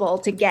possible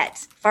to get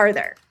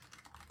farther.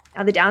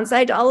 Now, the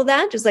downside to all of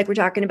that, just like we're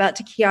talking about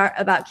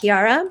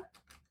Chiara,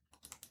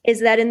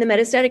 is that in the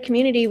metastatic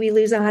community, we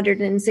lose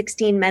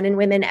 116 men and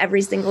women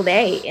every single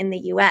day in the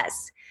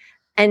US.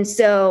 And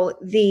so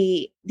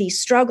the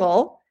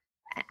struggle,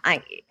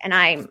 I'm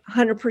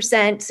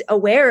 100%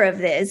 aware of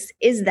this,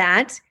 is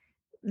that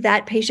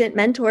patient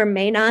mentor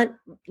may not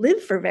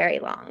live for very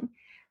long.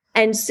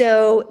 And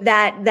so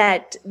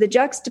that the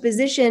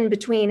juxtaposition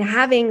between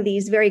having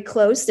these very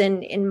close,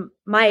 and in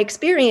my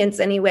experience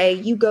anyway,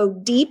 you go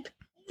deep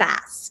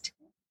fast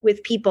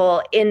with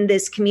people in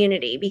this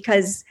community,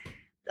 because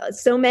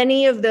so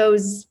many of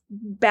those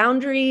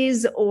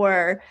boundaries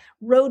or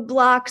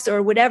roadblocks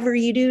or whatever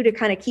you do to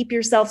kind of keep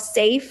yourself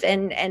safe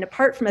and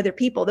apart from other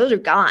people, those are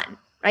gone,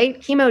 right?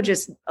 Chemo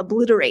just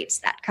obliterates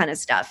that kind of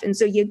stuff. And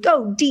so you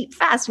go deep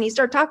fast and you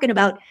start talking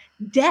about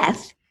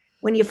death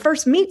when you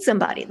first meet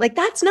somebody. Like,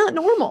 that's not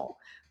normal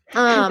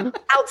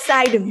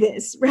outside of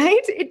this,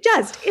 right? It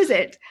just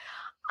isn't.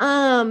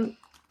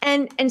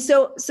 And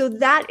so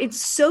that it's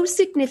so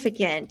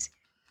significant,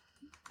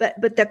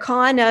 but the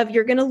con of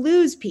you're going to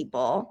lose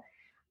people,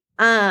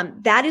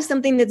 that is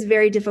something that's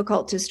very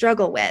difficult to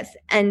struggle with.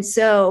 And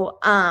so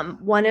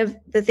one of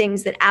the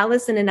things that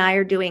Allison and I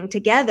are doing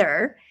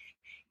together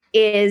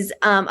is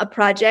a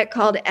project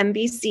called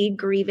MBC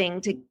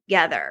Grieving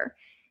Together.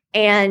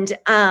 And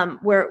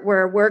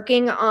we're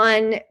working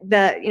on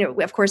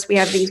of course, we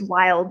have these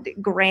wild,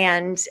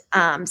 grand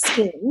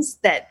schemes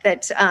that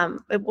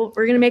we're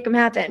going to make them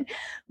happen.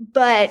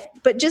 But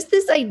just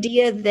this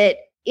idea that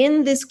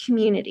in this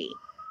community,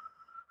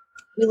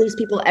 we lose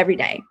people every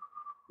day.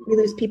 We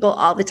lose people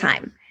all the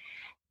time.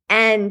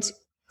 And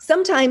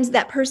sometimes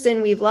that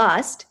person we've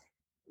lost,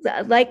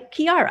 like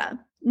Kiara,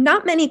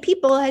 not many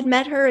people had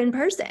met her in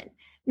person.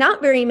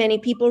 Not very many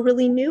people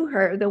really knew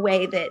her the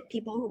way that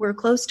people who were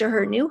close to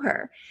her knew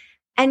her.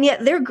 And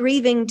yet they're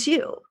grieving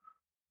too.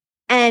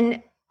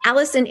 And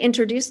Allison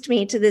introduced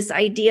me to this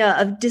idea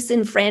of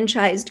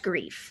disenfranchised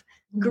grief,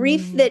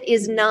 grief that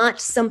is not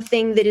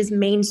something that is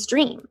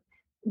mainstream,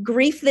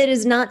 grief that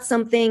is not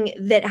something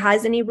that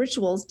has any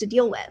rituals to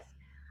deal with.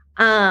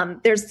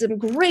 There's some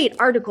great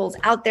articles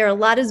out there. A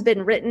lot has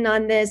been written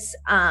on this.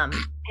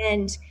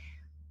 And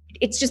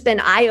it's just been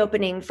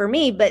eye-opening for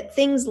me, but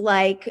things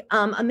like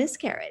a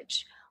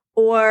miscarriage,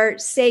 or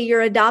say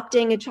you're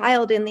adopting a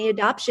child and the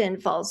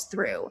adoption falls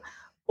through,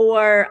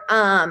 or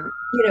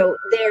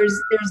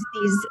there's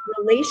these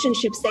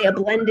relationships, say a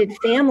blended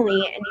family,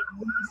 and you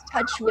lose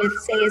touch with,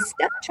 say, a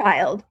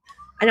stepchild.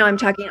 I know I'm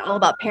talking all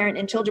about parent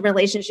and children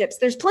relationships.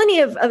 There's plenty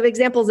of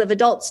examples of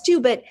adults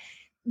too, but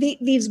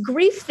these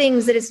grief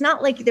things that it's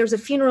not like there's a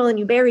funeral and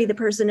you bury the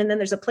person and then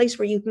there's a place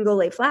where you can go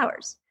lay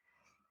flowers.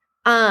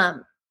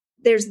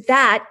 There's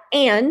that,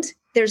 and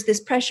there's this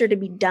pressure to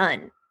be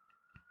done.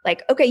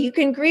 Like, okay, you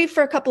can grieve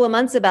for a couple of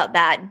months about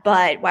that,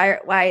 but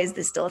why is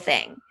this still a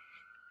thing?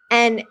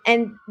 And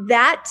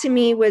that to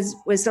me was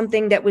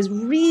something that was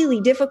really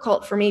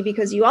difficult for me,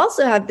 because you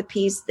also have the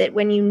piece that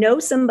when you know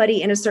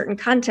somebody in a certain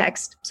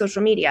context,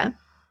 social media,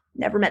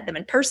 never met them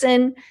in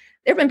person.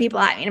 There have been people,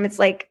 it's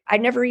like I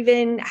never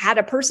even had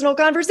a personal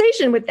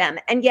conversation with them.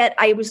 And yet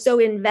I was so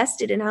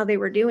invested in how they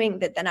were doing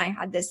that then I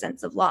had this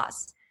sense of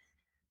loss.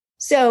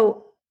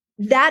 So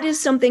that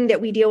is something that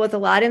we deal with a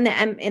lot in the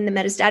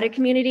metastatic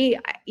community.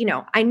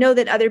 I know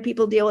that other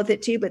people deal with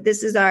it too, but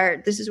this is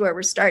where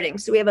we're starting.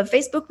 So we have a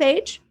Facebook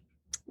page.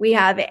 We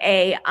have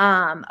a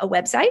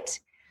website.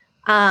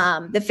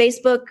 The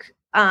Facebook,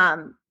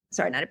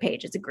 sorry, not a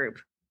page, it's a group.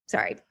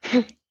 Sorry.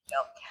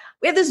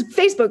 We have this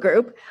Facebook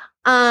group.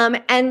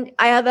 And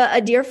I have a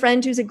dear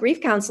friend who's a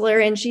grief counselor,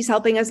 and she's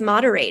helping us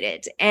moderate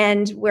it.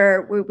 And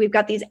we've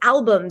got these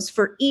albums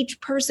for each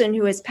person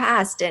who has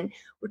passed, and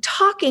we're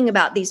talking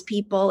about these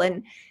people,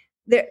 and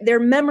their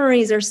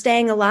memories are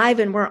staying alive,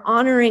 and we're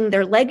honoring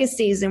their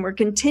legacies, and we're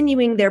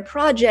continuing their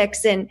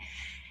projects. And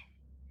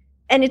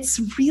it's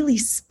really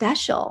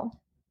special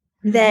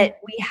that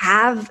we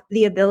have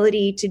the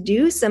ability to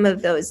do some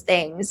of those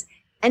things.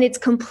 And it's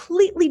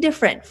completely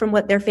different from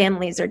what their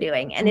families are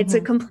doing. And it's a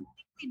completely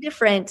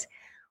different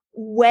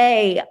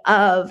way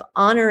of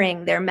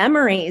honoring their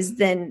memories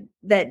than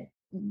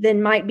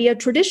might be a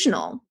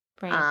traditional.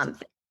 Right.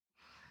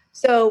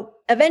 So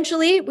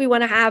eventually we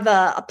want to have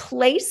a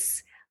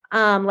place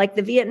like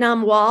the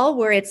Vietnam Wall,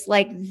 where it's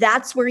like,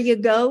 that's where you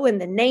go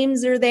and the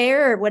names are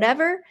there or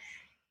whatever.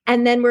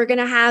 And then we're going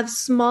to have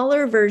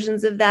smaller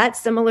versions of that,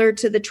 similar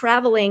to the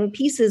traveling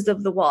pieces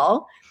of the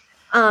wall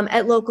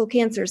at local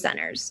cancer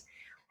centers.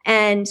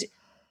 And,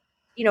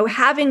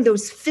 having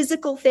those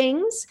physical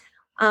things,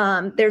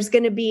 there's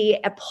going to be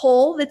a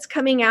poll that's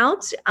coming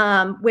out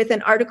with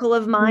an article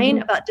of mine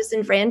about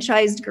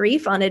disenfranchised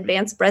grief on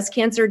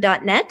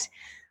advancedbreastcancer.net,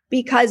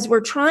 because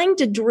we're trying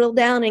to drill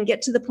down and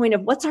get to the point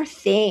of what's our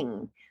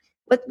thing.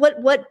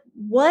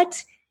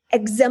 What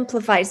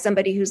exemplifies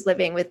somebody who's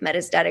living with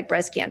metastatic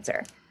breast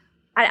cancer?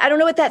 I don't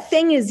know what that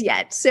thing is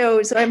yet.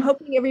 So I'm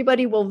hoping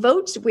everybody will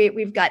vote.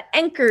 We've got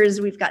anchors,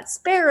 we've got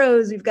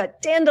sparrows, we've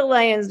got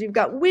dandelions, we've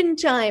got wind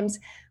chimes.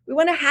 We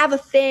want to have a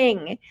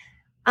thing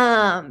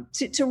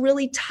to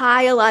really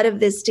tie a lot of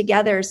this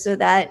together so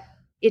that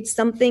it's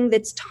something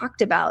that's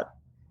talked about.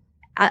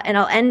 And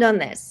I'll end on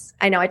this.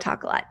 I know I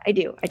talk a lot. I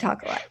do. I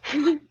talk a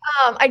lot.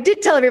 I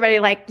did tell everybody,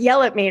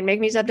 yell at me and make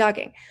me stop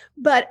talking.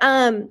 But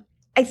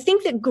I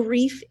think that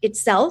grief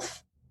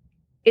itself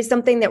is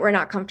something that we're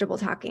not comfortable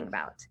talking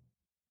about.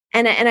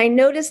 And I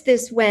noticed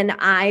this when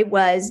I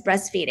was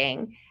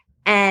breastfeeding,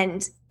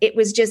 and it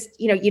was just,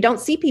 you don't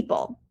see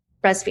people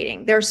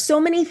breastfeeding. There are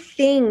so many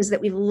things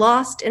that we've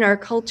lost in our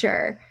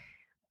culture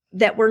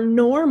that were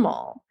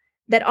normal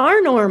that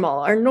are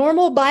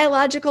normal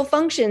biological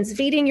functions,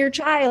 feeding your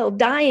child,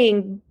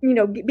 dying,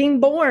 being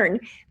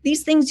born.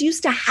 These things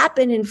used to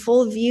happen in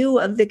full view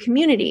of the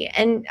community.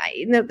 And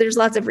there's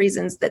lots of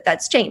reasons that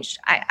that's changed.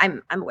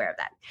 I'm aware of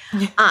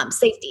that.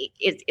 Safety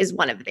is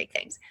one of the big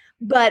things.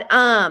 But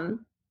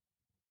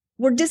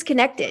we're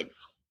disconnected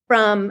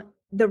from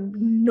the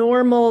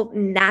normal,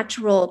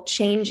 natural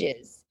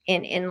changes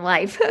in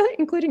life,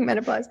 including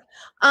menopause.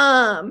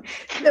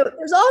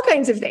 There's all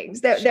kinds of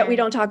things that we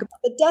don't talk about,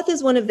 but death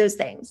is one of those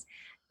things.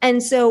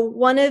 And so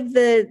one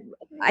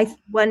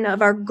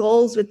of our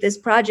goals with this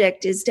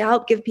project is to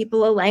help give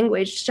people a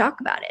language to talk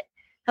about it,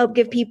 help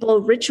give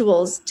people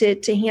rituals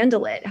to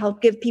handle it,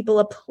 help give people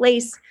a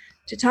place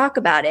to talk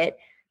about it,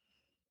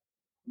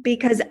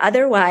 because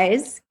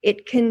otherwise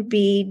it can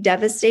be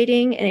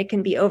devastating and it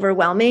can be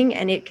overwhelming,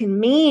 and it can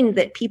mean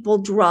that people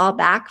draw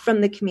back from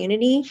the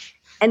community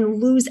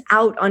and lose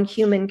out on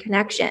human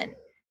connection.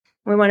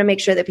 We want to make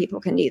sure that people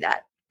can do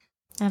that.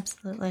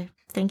 Absolutely.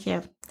 Thank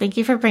you. Thank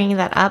you for bringing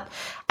that up.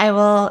 I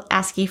will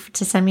ask you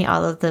to send me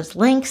all of those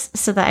links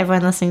so that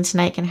everyone listening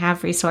tonight can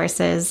have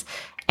resources,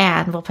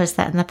 and we'll post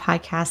that in the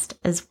podcast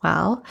as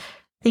well.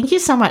 Thank you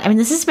so much. I mean,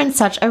 this has been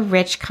such a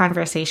rich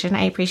conversation.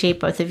 I appreciate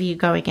both of you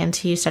going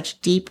into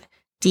such deep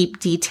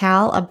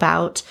detail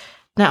about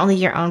not only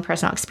your own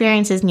personal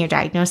experiences and your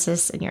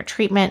diagnosis and your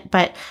treatment,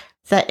 but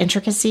the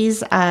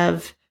intricacies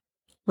of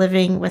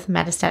living with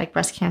metastatic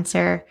breast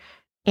cancer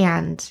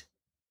and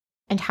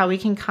how we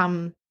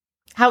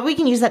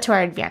can use that to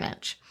our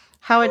advantage,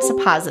 how it's a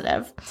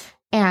positive.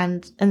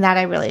 And that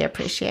I really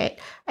appreciate.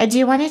 I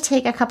do want to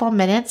take a couple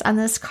minutes on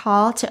this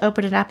call to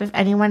open it up if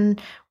anyone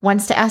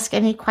wants to ask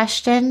any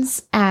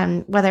questions,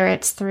 whether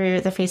it's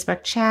through the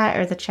Facebook chat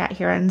or the chat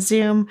here on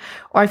Zoom,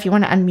 or if you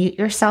want to unmute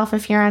yourself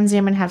if you're on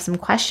Zoom and have some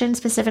questions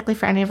specifically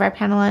for any of our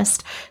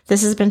panelists.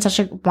 This has been such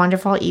a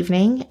wonderful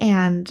evening.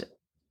 And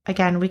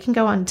again, we can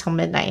go on until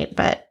midnight,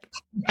 but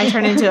I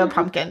turn into a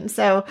pumpkin.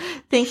 So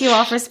thank you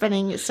all for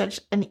spending such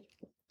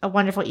a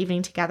wonderful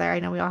evening together. I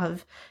know we all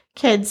have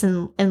kids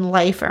and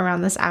life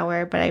around this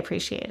hour, but I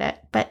appreciate it.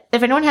 But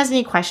if anyone has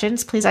any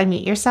questions, please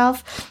unmute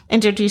yourself,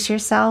 introduce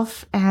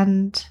yourself,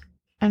 and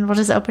we'll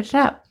just open it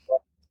up.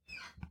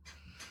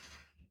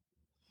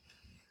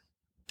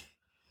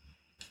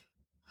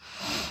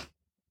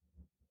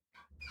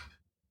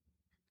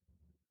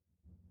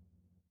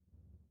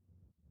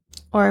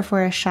 Or if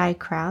we're a shy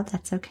crowd,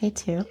 that's okay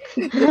too.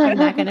 I'm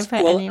not going to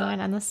put anyone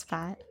on the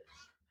spot.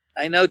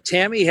 I know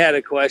Tammy had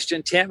a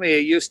question. Tammy, are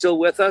you still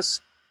with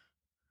us?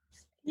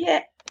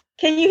 Yeah.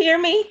 Can you hear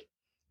me?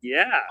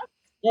 Yeah.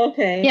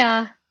 Okay.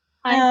 Yeah.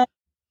 I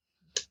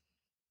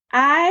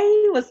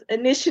was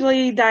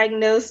initially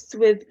diagnosed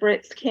with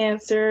breast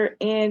cancer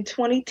in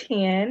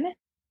 2010,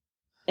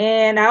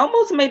 and I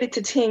almost made it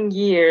to 10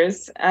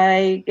 years.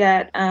 I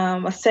got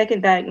a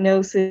second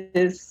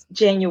diagnosis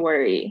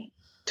January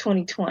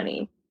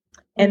 2020,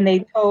 and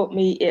they told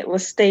me it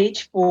was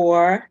stage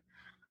 4.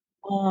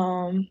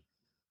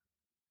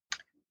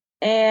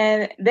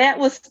 And that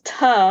was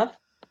tough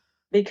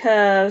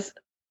because,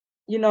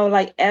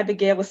 like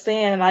Abigail was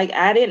saying, like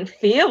I didn't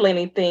feel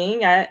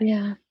anything. I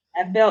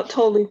felt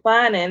totally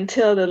fine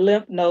until the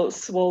lymph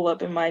nodes swelled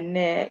up in my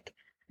neck.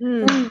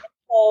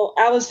 So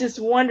I was just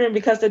wondering,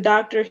 because the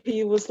doctor,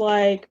 he was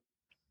like,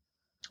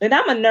 and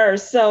I'm a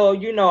nurse, so,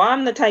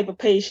 I'm the type of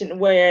patient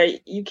where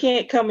you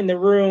can't come in the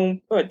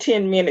room for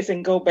 10 minutes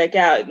and go back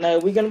out. No,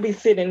 we're going to be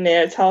sitting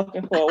there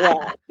talking for a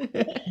while.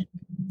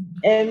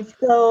 And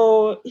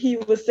so he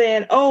was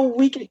saying, oh,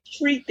 we can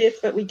treat this,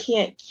 but we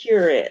can't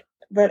cure it.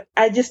 But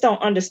I just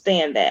don't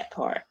understand that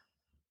part.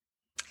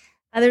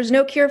 There's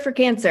no cure for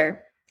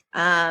cancer.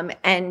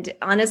 And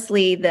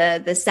honestly,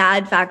 the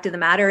sad fact of the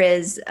matter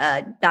is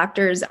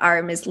doctors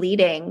are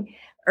misleading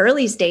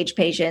early stage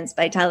patients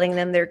by telling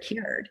them they're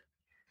cured.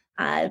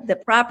 The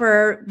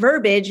proper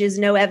verbiage is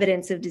no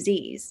evidence of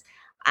disease.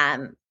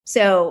 Or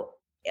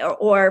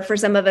for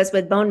some of us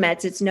with bone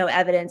mets, it's no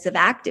evidence of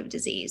active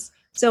disease.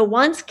 So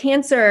once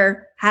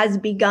cancer has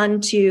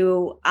begun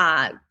to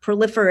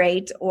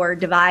proliferate or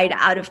divide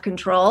out of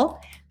control,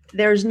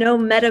 there's no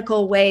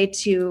medical way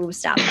to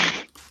stop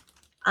that.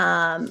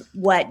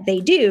 What they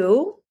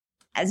do,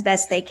 as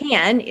best they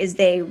can, is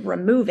they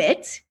remove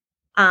it.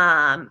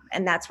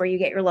 And that's where you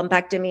get your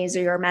lumpectomies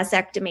or your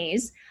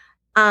mastectomies.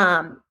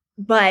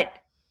 But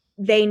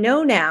they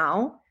know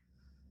now,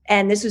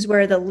 and this is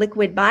where the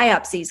liquid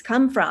biopsies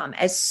come from.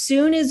 As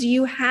soon as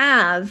you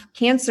have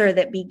cancer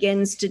that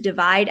begins to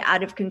divide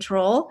out of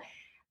control,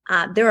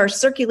 there are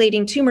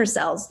circulating tumor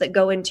cells that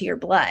go into your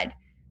blood.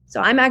 So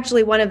I'm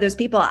actually one of those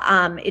people.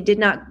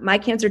 My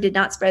cancer did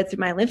not spread through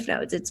my lymph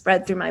nodes. It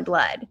spread through my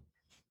blood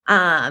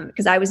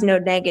because I was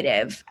node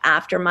negative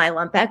after my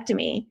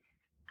lumpectomy.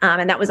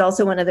 And that was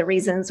also one of the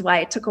reasons why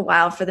it took a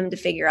while for them to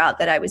figure out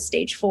that I was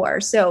stage 4.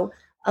 So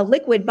a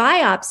liquid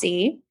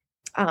biopsy,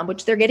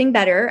 which they're getting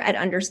better at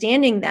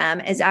understanding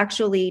them, is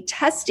actually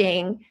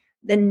testing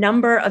the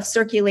number of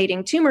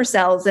circulating tumor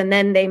cells, and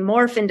then they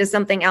morph into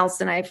something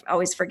else. And I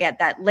always forget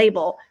that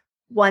label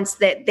once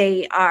that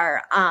they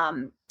are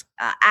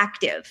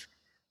active.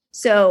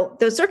 So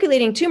those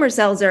circulating tumor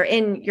cells are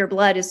in your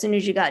blood as soon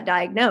as you got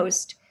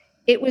diagnosed.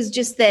 It was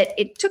just that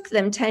it took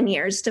them 10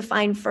 years to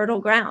find fertile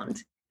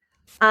ground.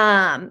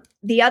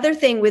 The other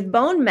thing with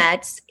bone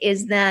mets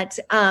is that,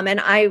 and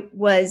I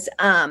was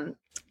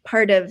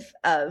part of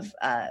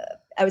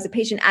I was a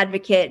patient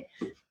advocate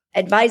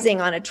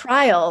advising on a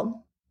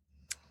trial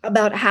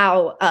about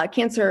how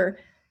cancer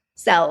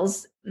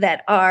cells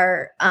that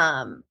are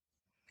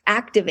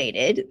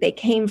activated, they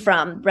came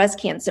from breast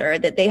cancer,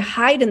 that they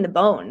hide in the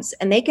bones,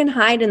 and they can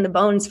hide in the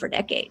bones for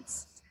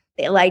decades.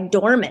 They lie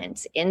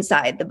dormant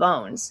inside the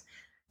bones.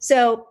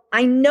 So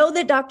I know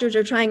that doctors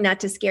are trying not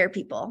to scare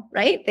people,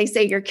 right? They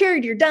say, you're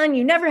cured, you're done,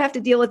 you never have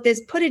to deal with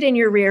this, put it in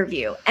your rear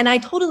view. And I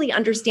totally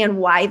understand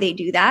why they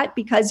do that,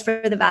 because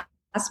for the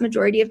vast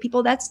majority of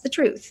people, that's the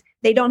truth.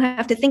 They don't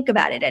have to think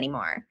about it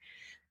anymore.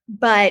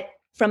 But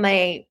from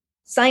a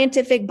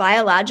scientific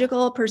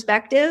biological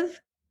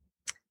perspective,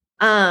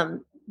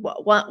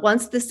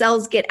 once the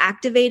cells get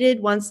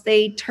activated, once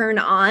they turn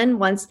on,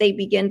 once they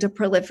begin to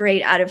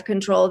proliferate out of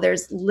control,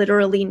 there's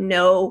literally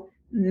no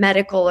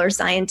medical or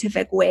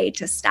scientific way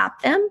to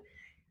stop them.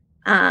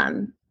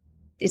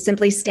 It's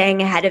simply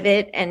staying ahead of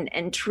it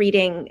and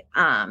treating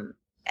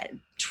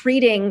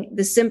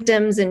the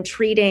symptoms and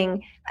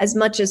treating as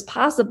much as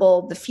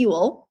possible the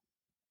fuel,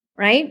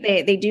 right?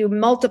 They do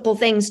multiple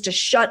things to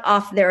shut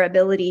off their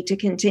ability to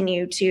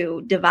continue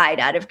to divide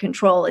out of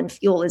control, and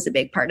fuel is a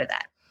big part of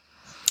that.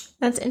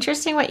 That's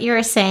interesting what you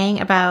were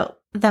saying about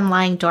them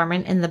lying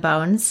dormant in the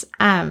bones.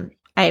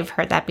 I've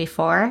heard that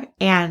before,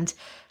 and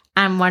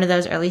I'm one of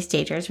those early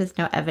stagers with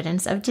no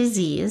evidence of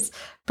disease,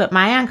 but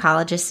my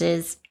oncologist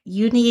is,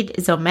 you need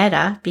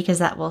Zometa because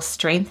that will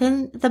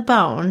strengthen the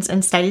bones,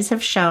 and studies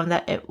have shown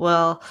that it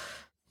will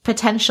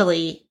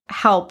potentially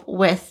help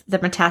with the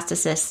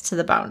metastasis to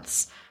the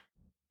bones.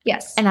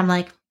 Yes. And I'm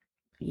like,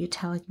 are you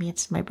telling me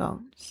it's my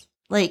bones?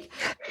 Like,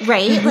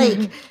 right?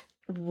 Like,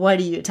 what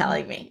are you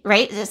telling me?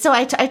 Right? So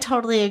I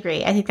totally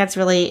agree. I think that's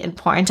really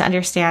important to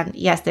understand.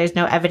 Yes, there's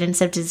no evidence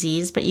of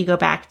disease, but you go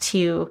back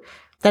to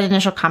that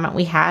initial comment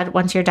we had.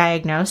 Once you're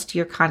diagnosed,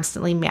 you're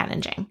constantly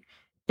managing.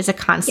 It's a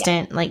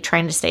constant, like,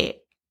 trying to stay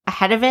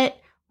ahead of it,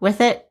 with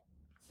it,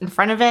 in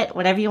front of it,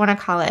 whatever you want to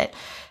call it.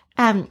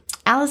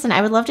 Allison,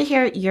 I would love to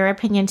hear your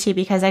opinion too,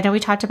 because I know we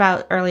talked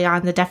about early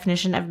on the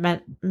definition of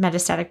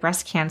metastatic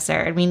breast cancer,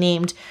 and we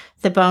named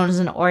the bones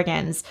and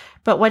organs,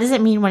 but what does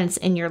it mean when it's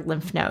in your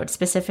lymph nodes?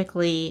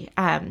 Specifically,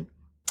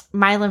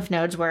 my lymph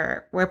nodes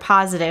were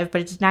positive,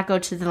 but it did not go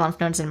to the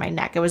lymph nodes in my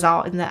neck. It was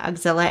all in the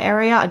axilla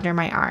area under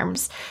my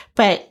arms.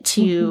 But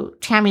to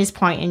Tammy's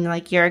point, in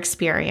like your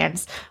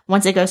experience,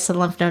 once it goes to the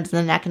lymph nodes in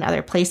the neck and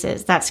other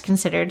places, that's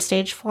considered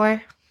stage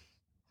 4?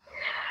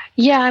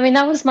 Yeah, I mean,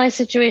 that was my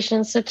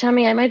situation. So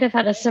Tammy, I might have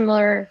had a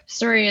similar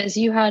story as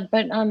you had,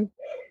 but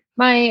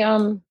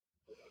my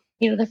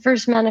the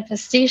first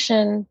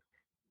manifestation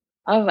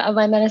of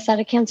my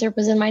metastatic cancer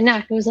was in my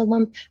neck. It was a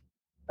lump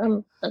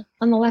on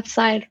the left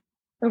side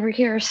over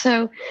here.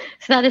 So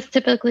that is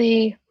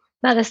typically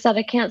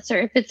metastatic cancer.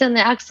 If it's in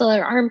the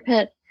axillary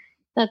armpit,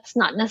 that's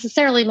not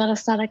necessarily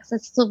metastatic.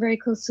 That's still very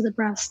close to the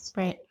breast.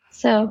 Right.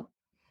 So,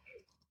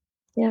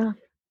 yeah.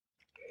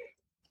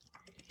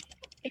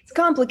 It's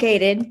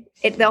complicated.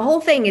 The whole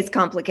thing is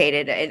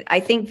complicated. I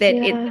think that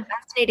it's a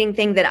fascinating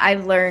thing that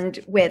I've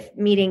learned with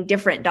meeting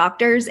different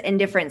doctors and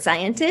different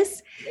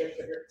scientists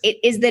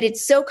is that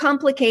it's so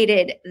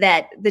complicated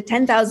that the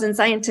 10,000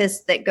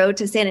 scientists that go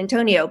to San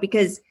Antonio,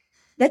 because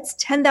that's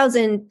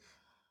 10,000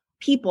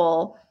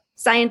 people,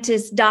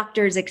 scientists,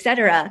 doctors, et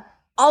cetera,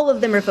 all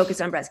of them are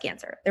focused on breast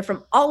cancer. They're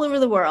from all over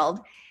the world.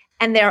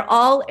 And they're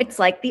all, it's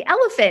like the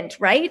elephant,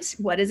 right?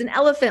 What does an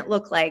elephant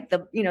look like?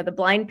 The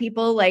blind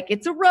people, like,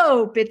 it's a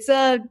rope, it's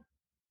a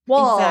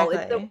wall,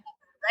 exactly.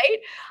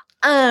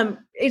 Right?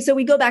 So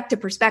we go back to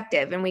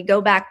perspective, and we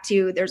go back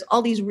to, there's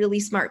all these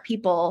really smart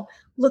people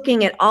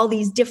looking at all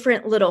these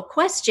different little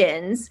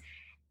questions,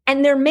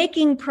 and they're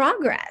making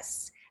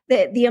progress.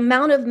 The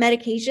amount of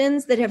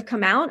medications that have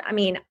come out, I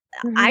mean,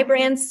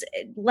 Ibrance,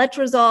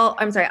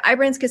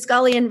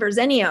 Kisqali, and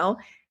Verzenio,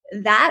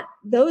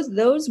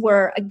 those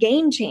were a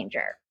game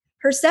changer.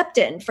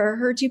 Herceptin for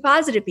HER2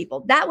 positive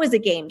people, that was a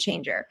game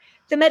changer.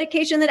 The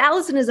medication that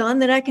Allison is on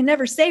that I can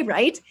never say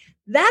right,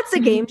 that's a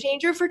game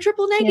changer for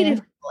triple negative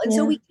people. And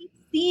so we keep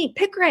seeing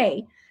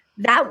Piqray.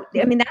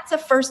 That's a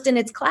first in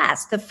its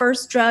class. The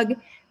first drug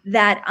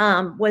that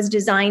was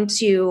designed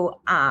to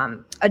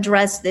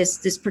address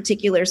this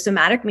particular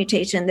somatic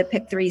mutation, the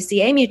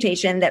PIK3CA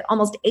mutation, that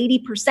almost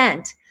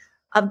 80%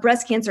 of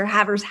breast cancer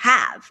havers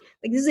have.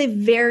 Like, this is a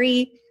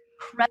very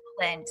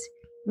prevalent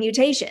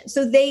mutation.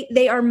 So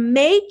they are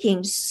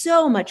making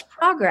so much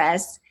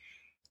progress.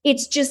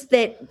 It's just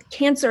that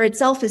cancer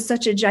itself is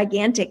such a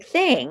gigantic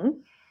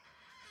thing.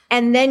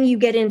 And then you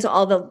get into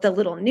all the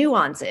little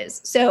nuances.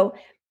 So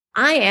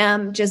I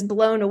am just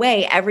blown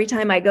away every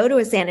time I go to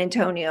a San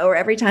Antonio, or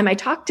every time I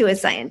talk to a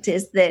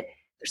scientist, that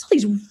there's all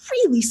these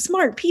really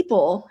smart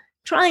people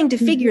trying to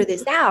figure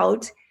this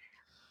out.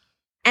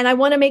 And I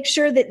want to make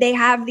sure that they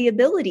have the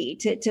ability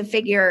to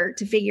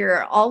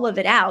figure all of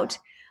it out.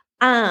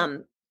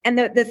 And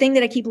the thing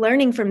that I keep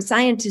learning from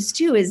scientists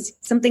too is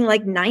something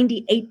like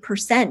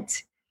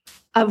 98%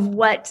 of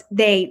what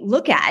they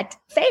look at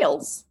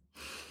fails.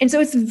 And so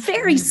it's a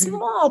very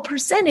small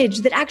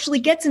percentage that actually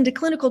gets into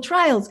clinical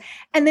trials.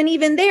 And then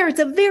even there, it's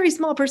a very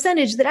small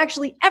percentage that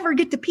actually ever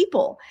get to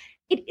people.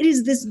 It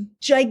is this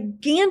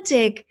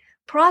gigantic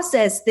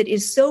process that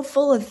is so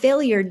full of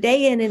failure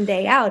day in and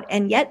day out,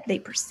 and yet they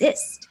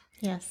persist.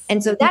 Yes.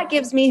 And so that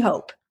gives me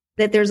hope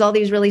that there's all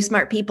these really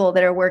smart people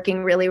that are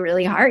working really,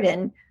 really hard.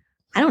 And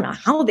I don't know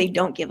how they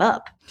don't give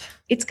up.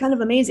 It's kind of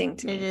amazing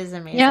to me. It is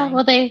amazing. Yeah,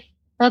 well, they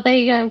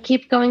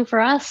keep going for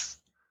us.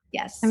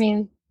 Yes. I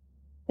mean,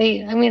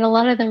 a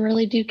lot of them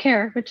really do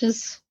care, which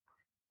is,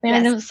 I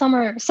know some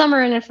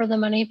are in it for the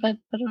money, but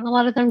a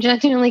lot of them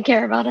genuinely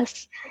care about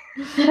us.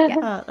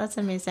 Oh, that's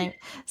amazing.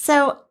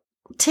 So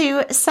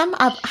to sum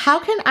up, how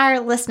can our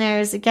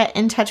listeners get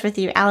in touch with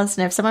you,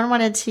 Allison? If someone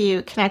wanted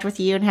to connect with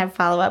you and have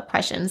follow-up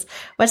questions,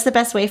 what's the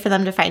best way for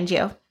them to find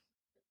you?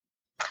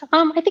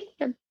 I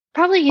think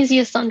probably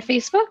easiest on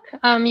Facebook.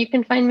 You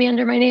can find me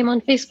under my name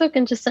on Facebook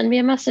and just send me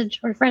a message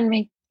or friend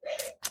me.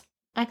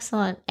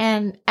 Excellent.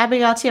 And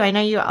Abigail, too, I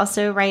know you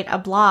also write a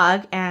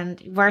blog,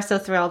 and we're so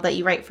thrilled that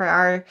you write for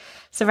our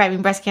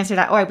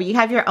survivingbreastcancer.org, but you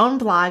have your own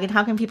blog, and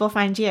how can people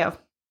find you?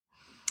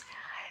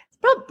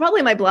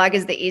 Probably my blog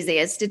is the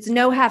easiest. It's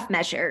No Half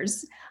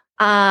Measures.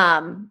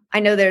 I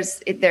know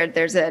there's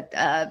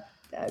a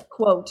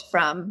quote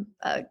from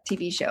a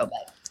TV show,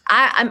 but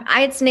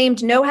it's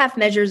named No Half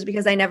Measures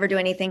because I never do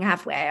anything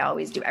halfway. I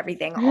always do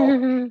everything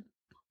whole.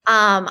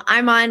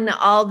 I'm on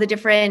all the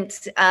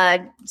different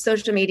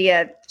social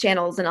media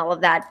channels and all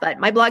of that, but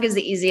my blog is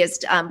the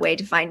easiest way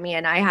to find me.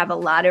 And I have a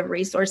lot of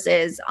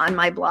resources on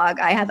my blog.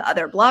 I have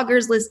other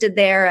bloggers listed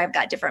there. I've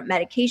got different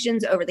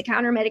medications,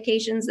 over-the-counter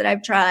medications that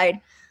I've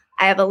tried.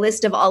 I have a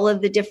list of all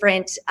of the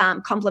different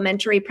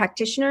complementary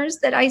practitioners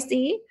that I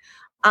see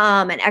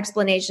and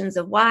explanations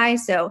of why.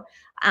 So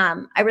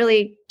I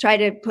really try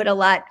to put a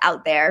lot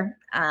out there,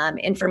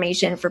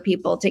 information for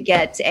people to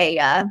get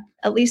at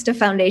least a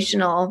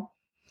foundational,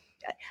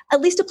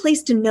 at least a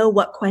place to know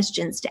what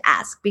questions to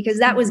ask, because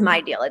that was my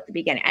deal at the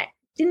beginning. I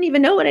didn't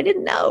even know what I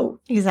didn't know.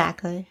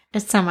 Exactly.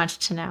 It's so much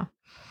to know.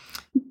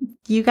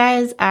 You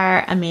guys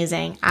are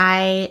amazing.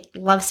 I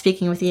love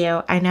speaking with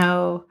you.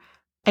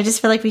 I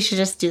just feel like we should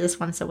just do this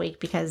once a week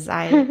because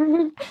I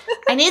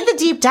need the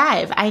deep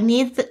dive. I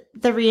need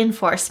the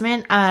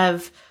reinforcement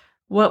of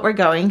what we're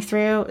going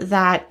through,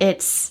 that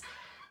it's,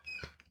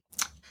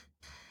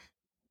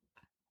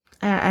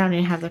 I don't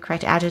even have the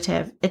correct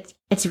adjective.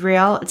 It's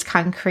real. It's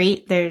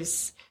concrete.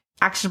 There's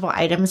actionable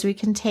items we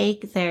can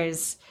take.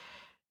 There's,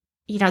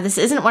 this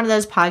isn't one of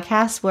those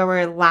podcasts where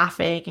we're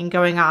laughing and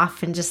going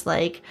off and just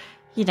like,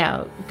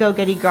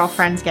 go-getty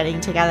girlfriends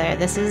getting together.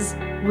 This is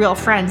real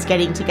friends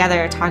getting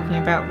together, talking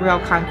about real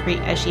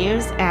concrete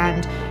issues.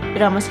 And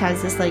it almost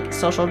has this like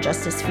social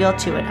justice feel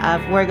to it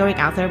of we're going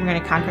out there and we're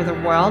going to conquer the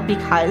world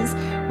because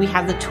we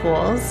have the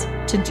tools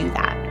to do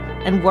that.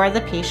 And we're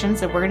the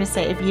patients that we're going to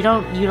say, if you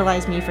don't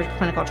utilize me for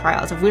clinical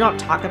trials, if we don't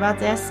talk about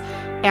this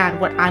and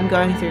what I'm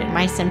going through and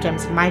my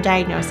symptoms and my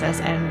diagnosis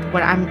and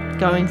what I'm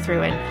going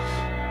through and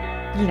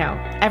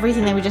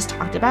everything that we just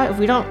talked about, if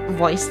we don't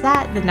voice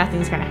that, then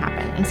nothing's going to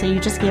happen. And so you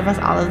just gave us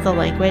all of the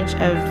language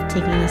of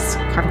taking this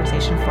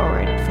conversation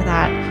forward. For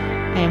that,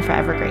 I am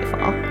forever grateful.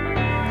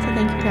 So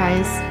thank you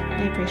guys.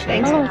 I appreciate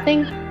it. Oh,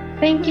 thank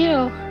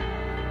you.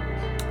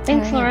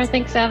 Thanks, right. Laura.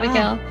 Thanks,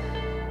 Abigail.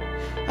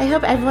 I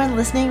hope everyone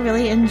listening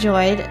really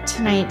enjoyed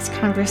tonight's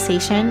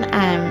conversation.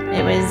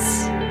 It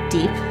was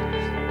deep,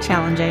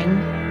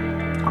 challenging,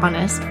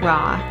 honest,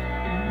 raw.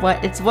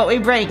 It's what we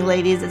bring,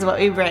 ladies. It's what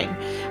we bring.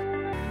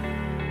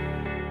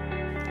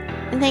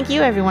 And thank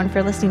you, everyone,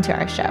 for listening to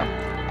our show.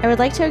 I would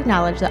like to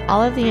acknowledge that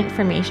all of the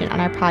information on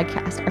our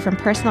podcast are from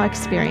personal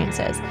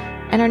experiences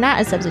and are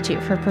not a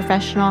substitute for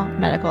professional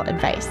medical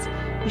advice.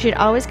 You should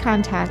always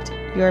contact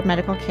your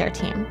medical care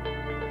team.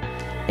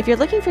 If you're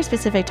looking for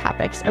specific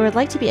topics or would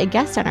like to be a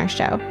guest on our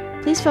show,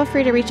 please feel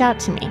free to reach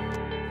out to me.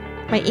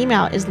 My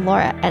email is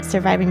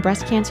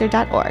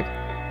laura@survivingbreastcancer.org.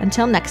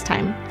 Until next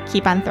time,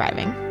 keep on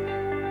thriving.